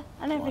colour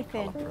and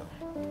everything.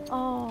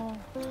 Oh,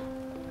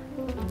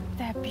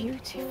 they're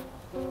beautiful.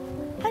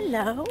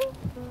 Hello.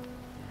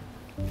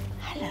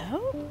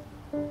 Hello.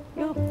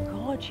 You're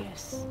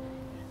gorgeous.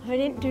 If I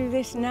didn't do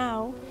this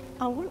now,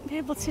 I wouldn't be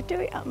able to do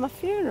it at my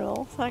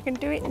funeral, so I can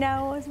do it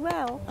now as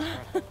well.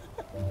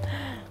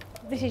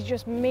 This is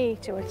just me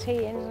to a T,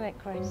 isn't it,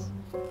 Chris?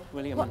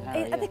 William and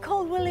Harry. Are they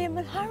called William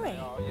and Harry?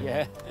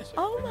 Yeah.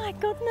 Oh, my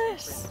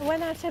goodness.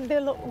 When I said they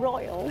look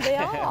royal, they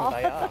are.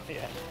 They are,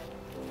 yeah.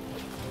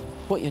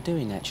 What you're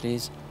doing, actually,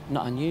 is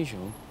not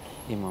unusual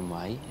in one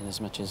way, in as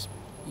much as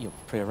you're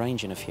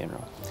pre-arranging a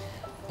funeral.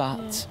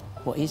 But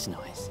what is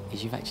nice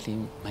is you've actually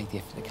made the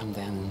effort to come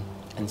down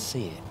and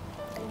see it.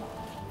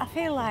 I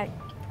feel like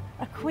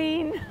a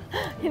queen,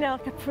 you know,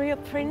 like a real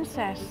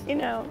princess, you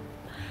know.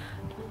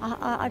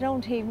 I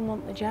don't even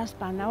want the jazz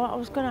band. Now, I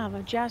was going to have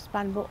a jazz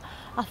band, but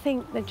I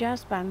think the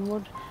jazz band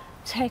would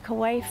take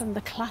away from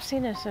the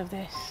classiness of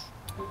this.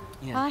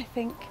 Yeah. I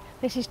think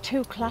this is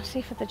too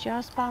classy for the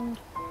jazz band.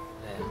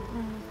 Yeah.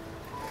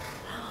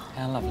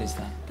 How lovely is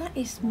that? That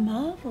is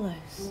marvellous.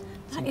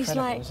 It's That incredible, is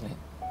like, isn't it?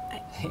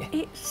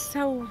 it's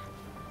so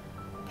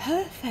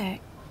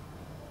perfect.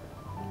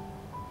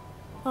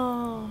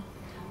 Oh.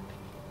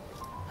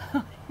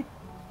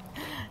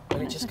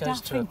 Well, it just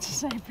goes to a... to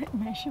say, but it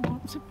makes you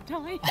want to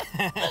die.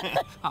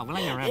 Oh, we'll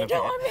hang around You a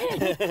know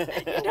bit. what I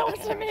mean? You know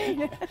what I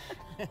mean?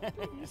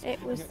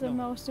 It was the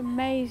most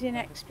amazing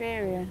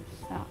experience,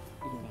 that.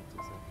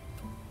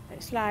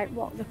 It's like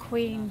what the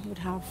Queen would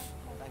have.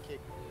 Thank you.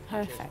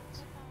 Perfect.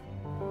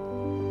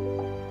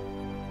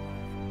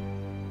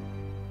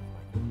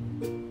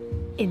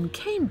 In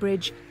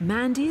Cambridge,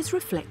 Mandy is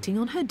reflecting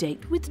on her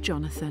date with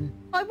Jonathan.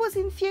 I was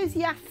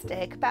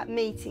enthusiastic about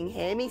meeting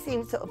him. He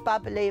seemed sort of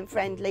bubbly and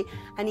friendly,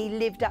 and he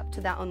lived up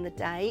to that on the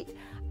date.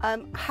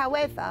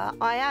 However,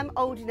 I am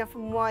old enough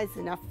and wise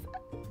enough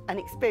and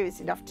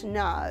experienced enough to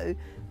know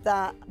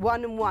that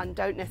 1 and 1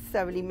 don't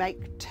necessarily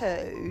make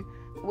 2.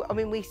 I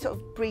mean, we sort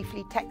of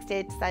briefly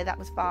texted to say that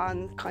was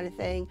fun, kind of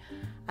thing.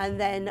 And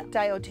then a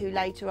day or 2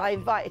 later, I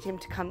invited him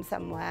to come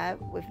somewhere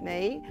with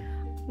me.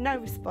 No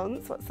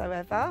response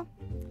whatsoever.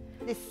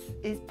 This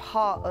is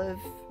part of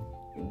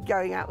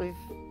going out with,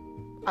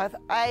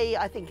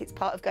 I think it's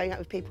part of going out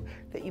with people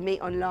that you meet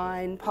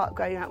online, part of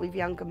going out with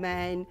younger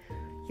men.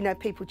 You know,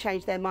 people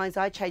change their minds.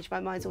 I change my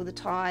minds all the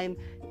time.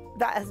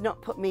 That has not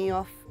put me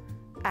off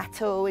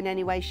at all in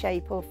any way,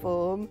 shape or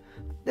form.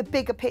 The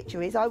bigger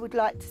picture is I would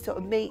like to sort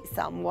of meet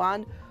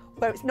someone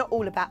where it's not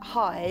all about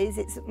highs,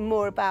 it's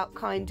more about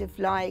kind of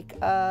like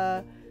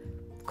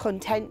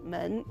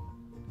contentment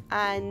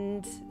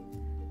and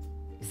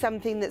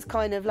something that's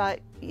kind of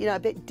like, you know, a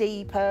bit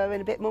deeper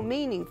and a bit more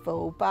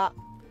meaningful, but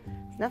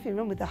there's nothing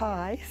wrong with the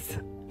highs.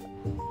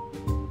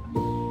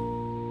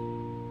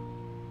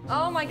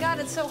 Oh my God,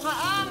 it's so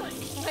hot. Oh,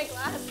 my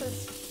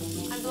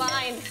glasses. I'm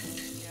blind.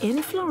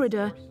 In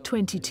Florida,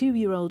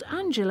 22-year-old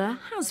Angela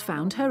has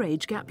found her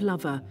age gap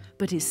lover,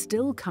 but is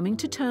still coming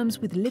to terms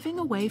with living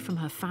away from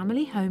her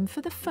family home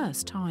for the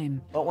first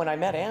time. But when I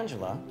met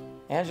Angela,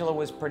 Angela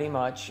was pretty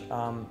much,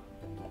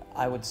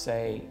 I would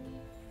say,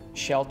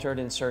 sheltered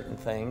in certain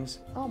things.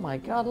 Oh my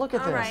God, look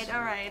at this.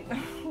 All right.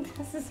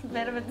 This is a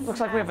bit of a disaster.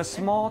 Looks like we have a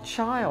small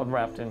child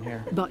wrapped in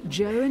here. But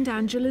Joe and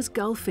Angela's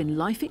gulf in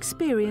life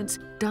experience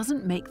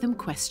doesn't make them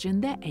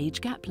question their age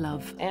gap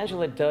love.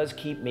 Angela does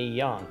keep me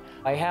young.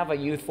 I have a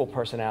youthful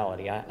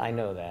personality, I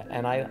know that,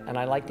 and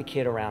I like to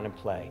kid around and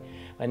play.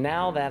 But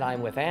now that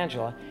I'm with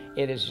Angela,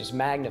 it is just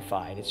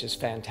magnified. It's just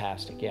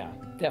fantastic, yeah,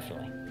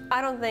 definitely. I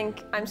don't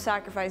think I'm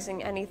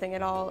sacrificing anything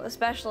at all,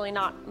 especially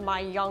not my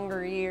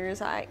younger years.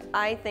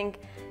 I think,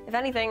 if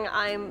anything,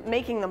 I'm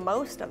making the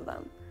most of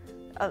them.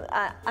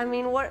 I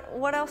mean,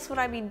 what else would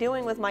I be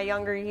doing with my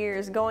younger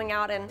years? Going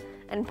out and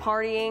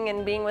partying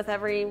and being with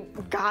every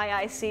guy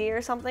I see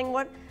or something?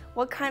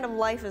 What kind of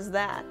life is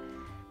that?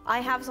 I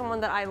have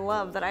someone that I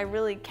love, that I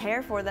really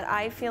care for, that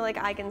I feel like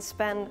I can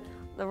spend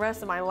the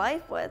rest of my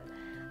life with.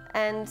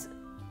 And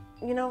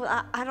you know,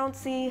 I don't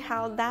see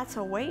how that's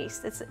a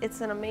waste.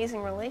 It's an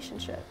amazing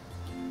relationship.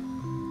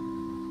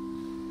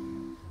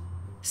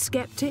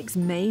 Skeptics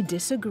may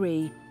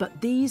disagree,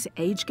 but these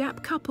age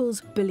gap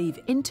couples believe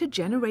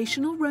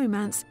intergenerational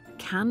romance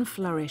can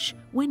flourish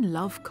when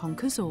love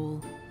conquers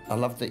all. I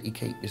love that you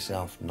keep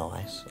yourself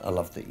nice. I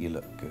love that you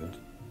look good.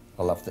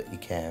 I love that you're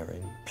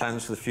caring.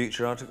 Plans for the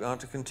future are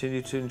to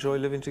continue to enjoy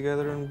living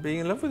together and being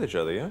in love with each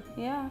other, yeah?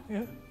 Yeah.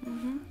 Yeah.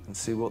 And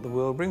see what the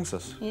world brings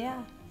us.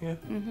 Yeah. Yeah.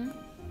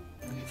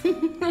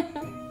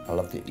 I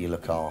love that you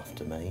look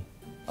after me.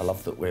 I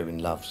love that we're in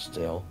love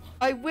still.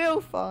 I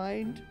will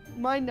find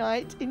my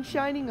knight in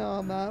shining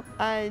armour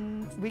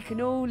and we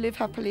can all live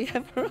happily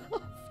ever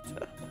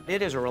after.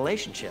 It is a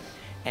relationship,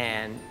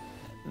 and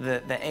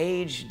the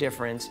age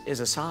difference is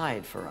a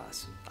side for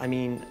us. I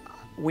mean,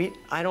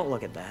 I don't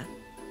look at that.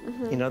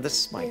 You know,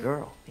 this is my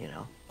girl, you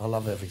know. I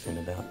love everything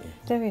about you.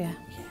 Do you? Yeah.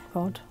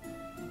 Good.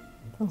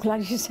 I'm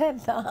glad you said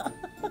that.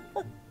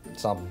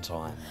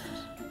 Sometimes.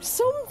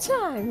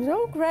 Sometimes.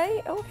 Oh,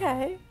 great.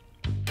 Okay.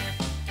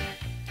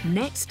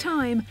 Next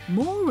time,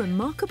 more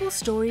remarkable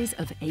stories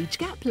of age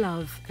gap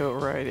love. Go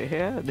right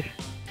ahead.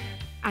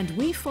 And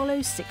we follow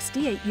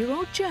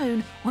 68-year-old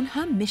Joan on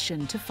her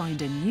mission to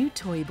find a new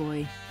toy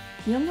boy.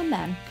 The younger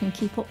men can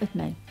keep up with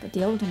me, but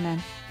the older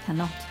men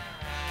cannot.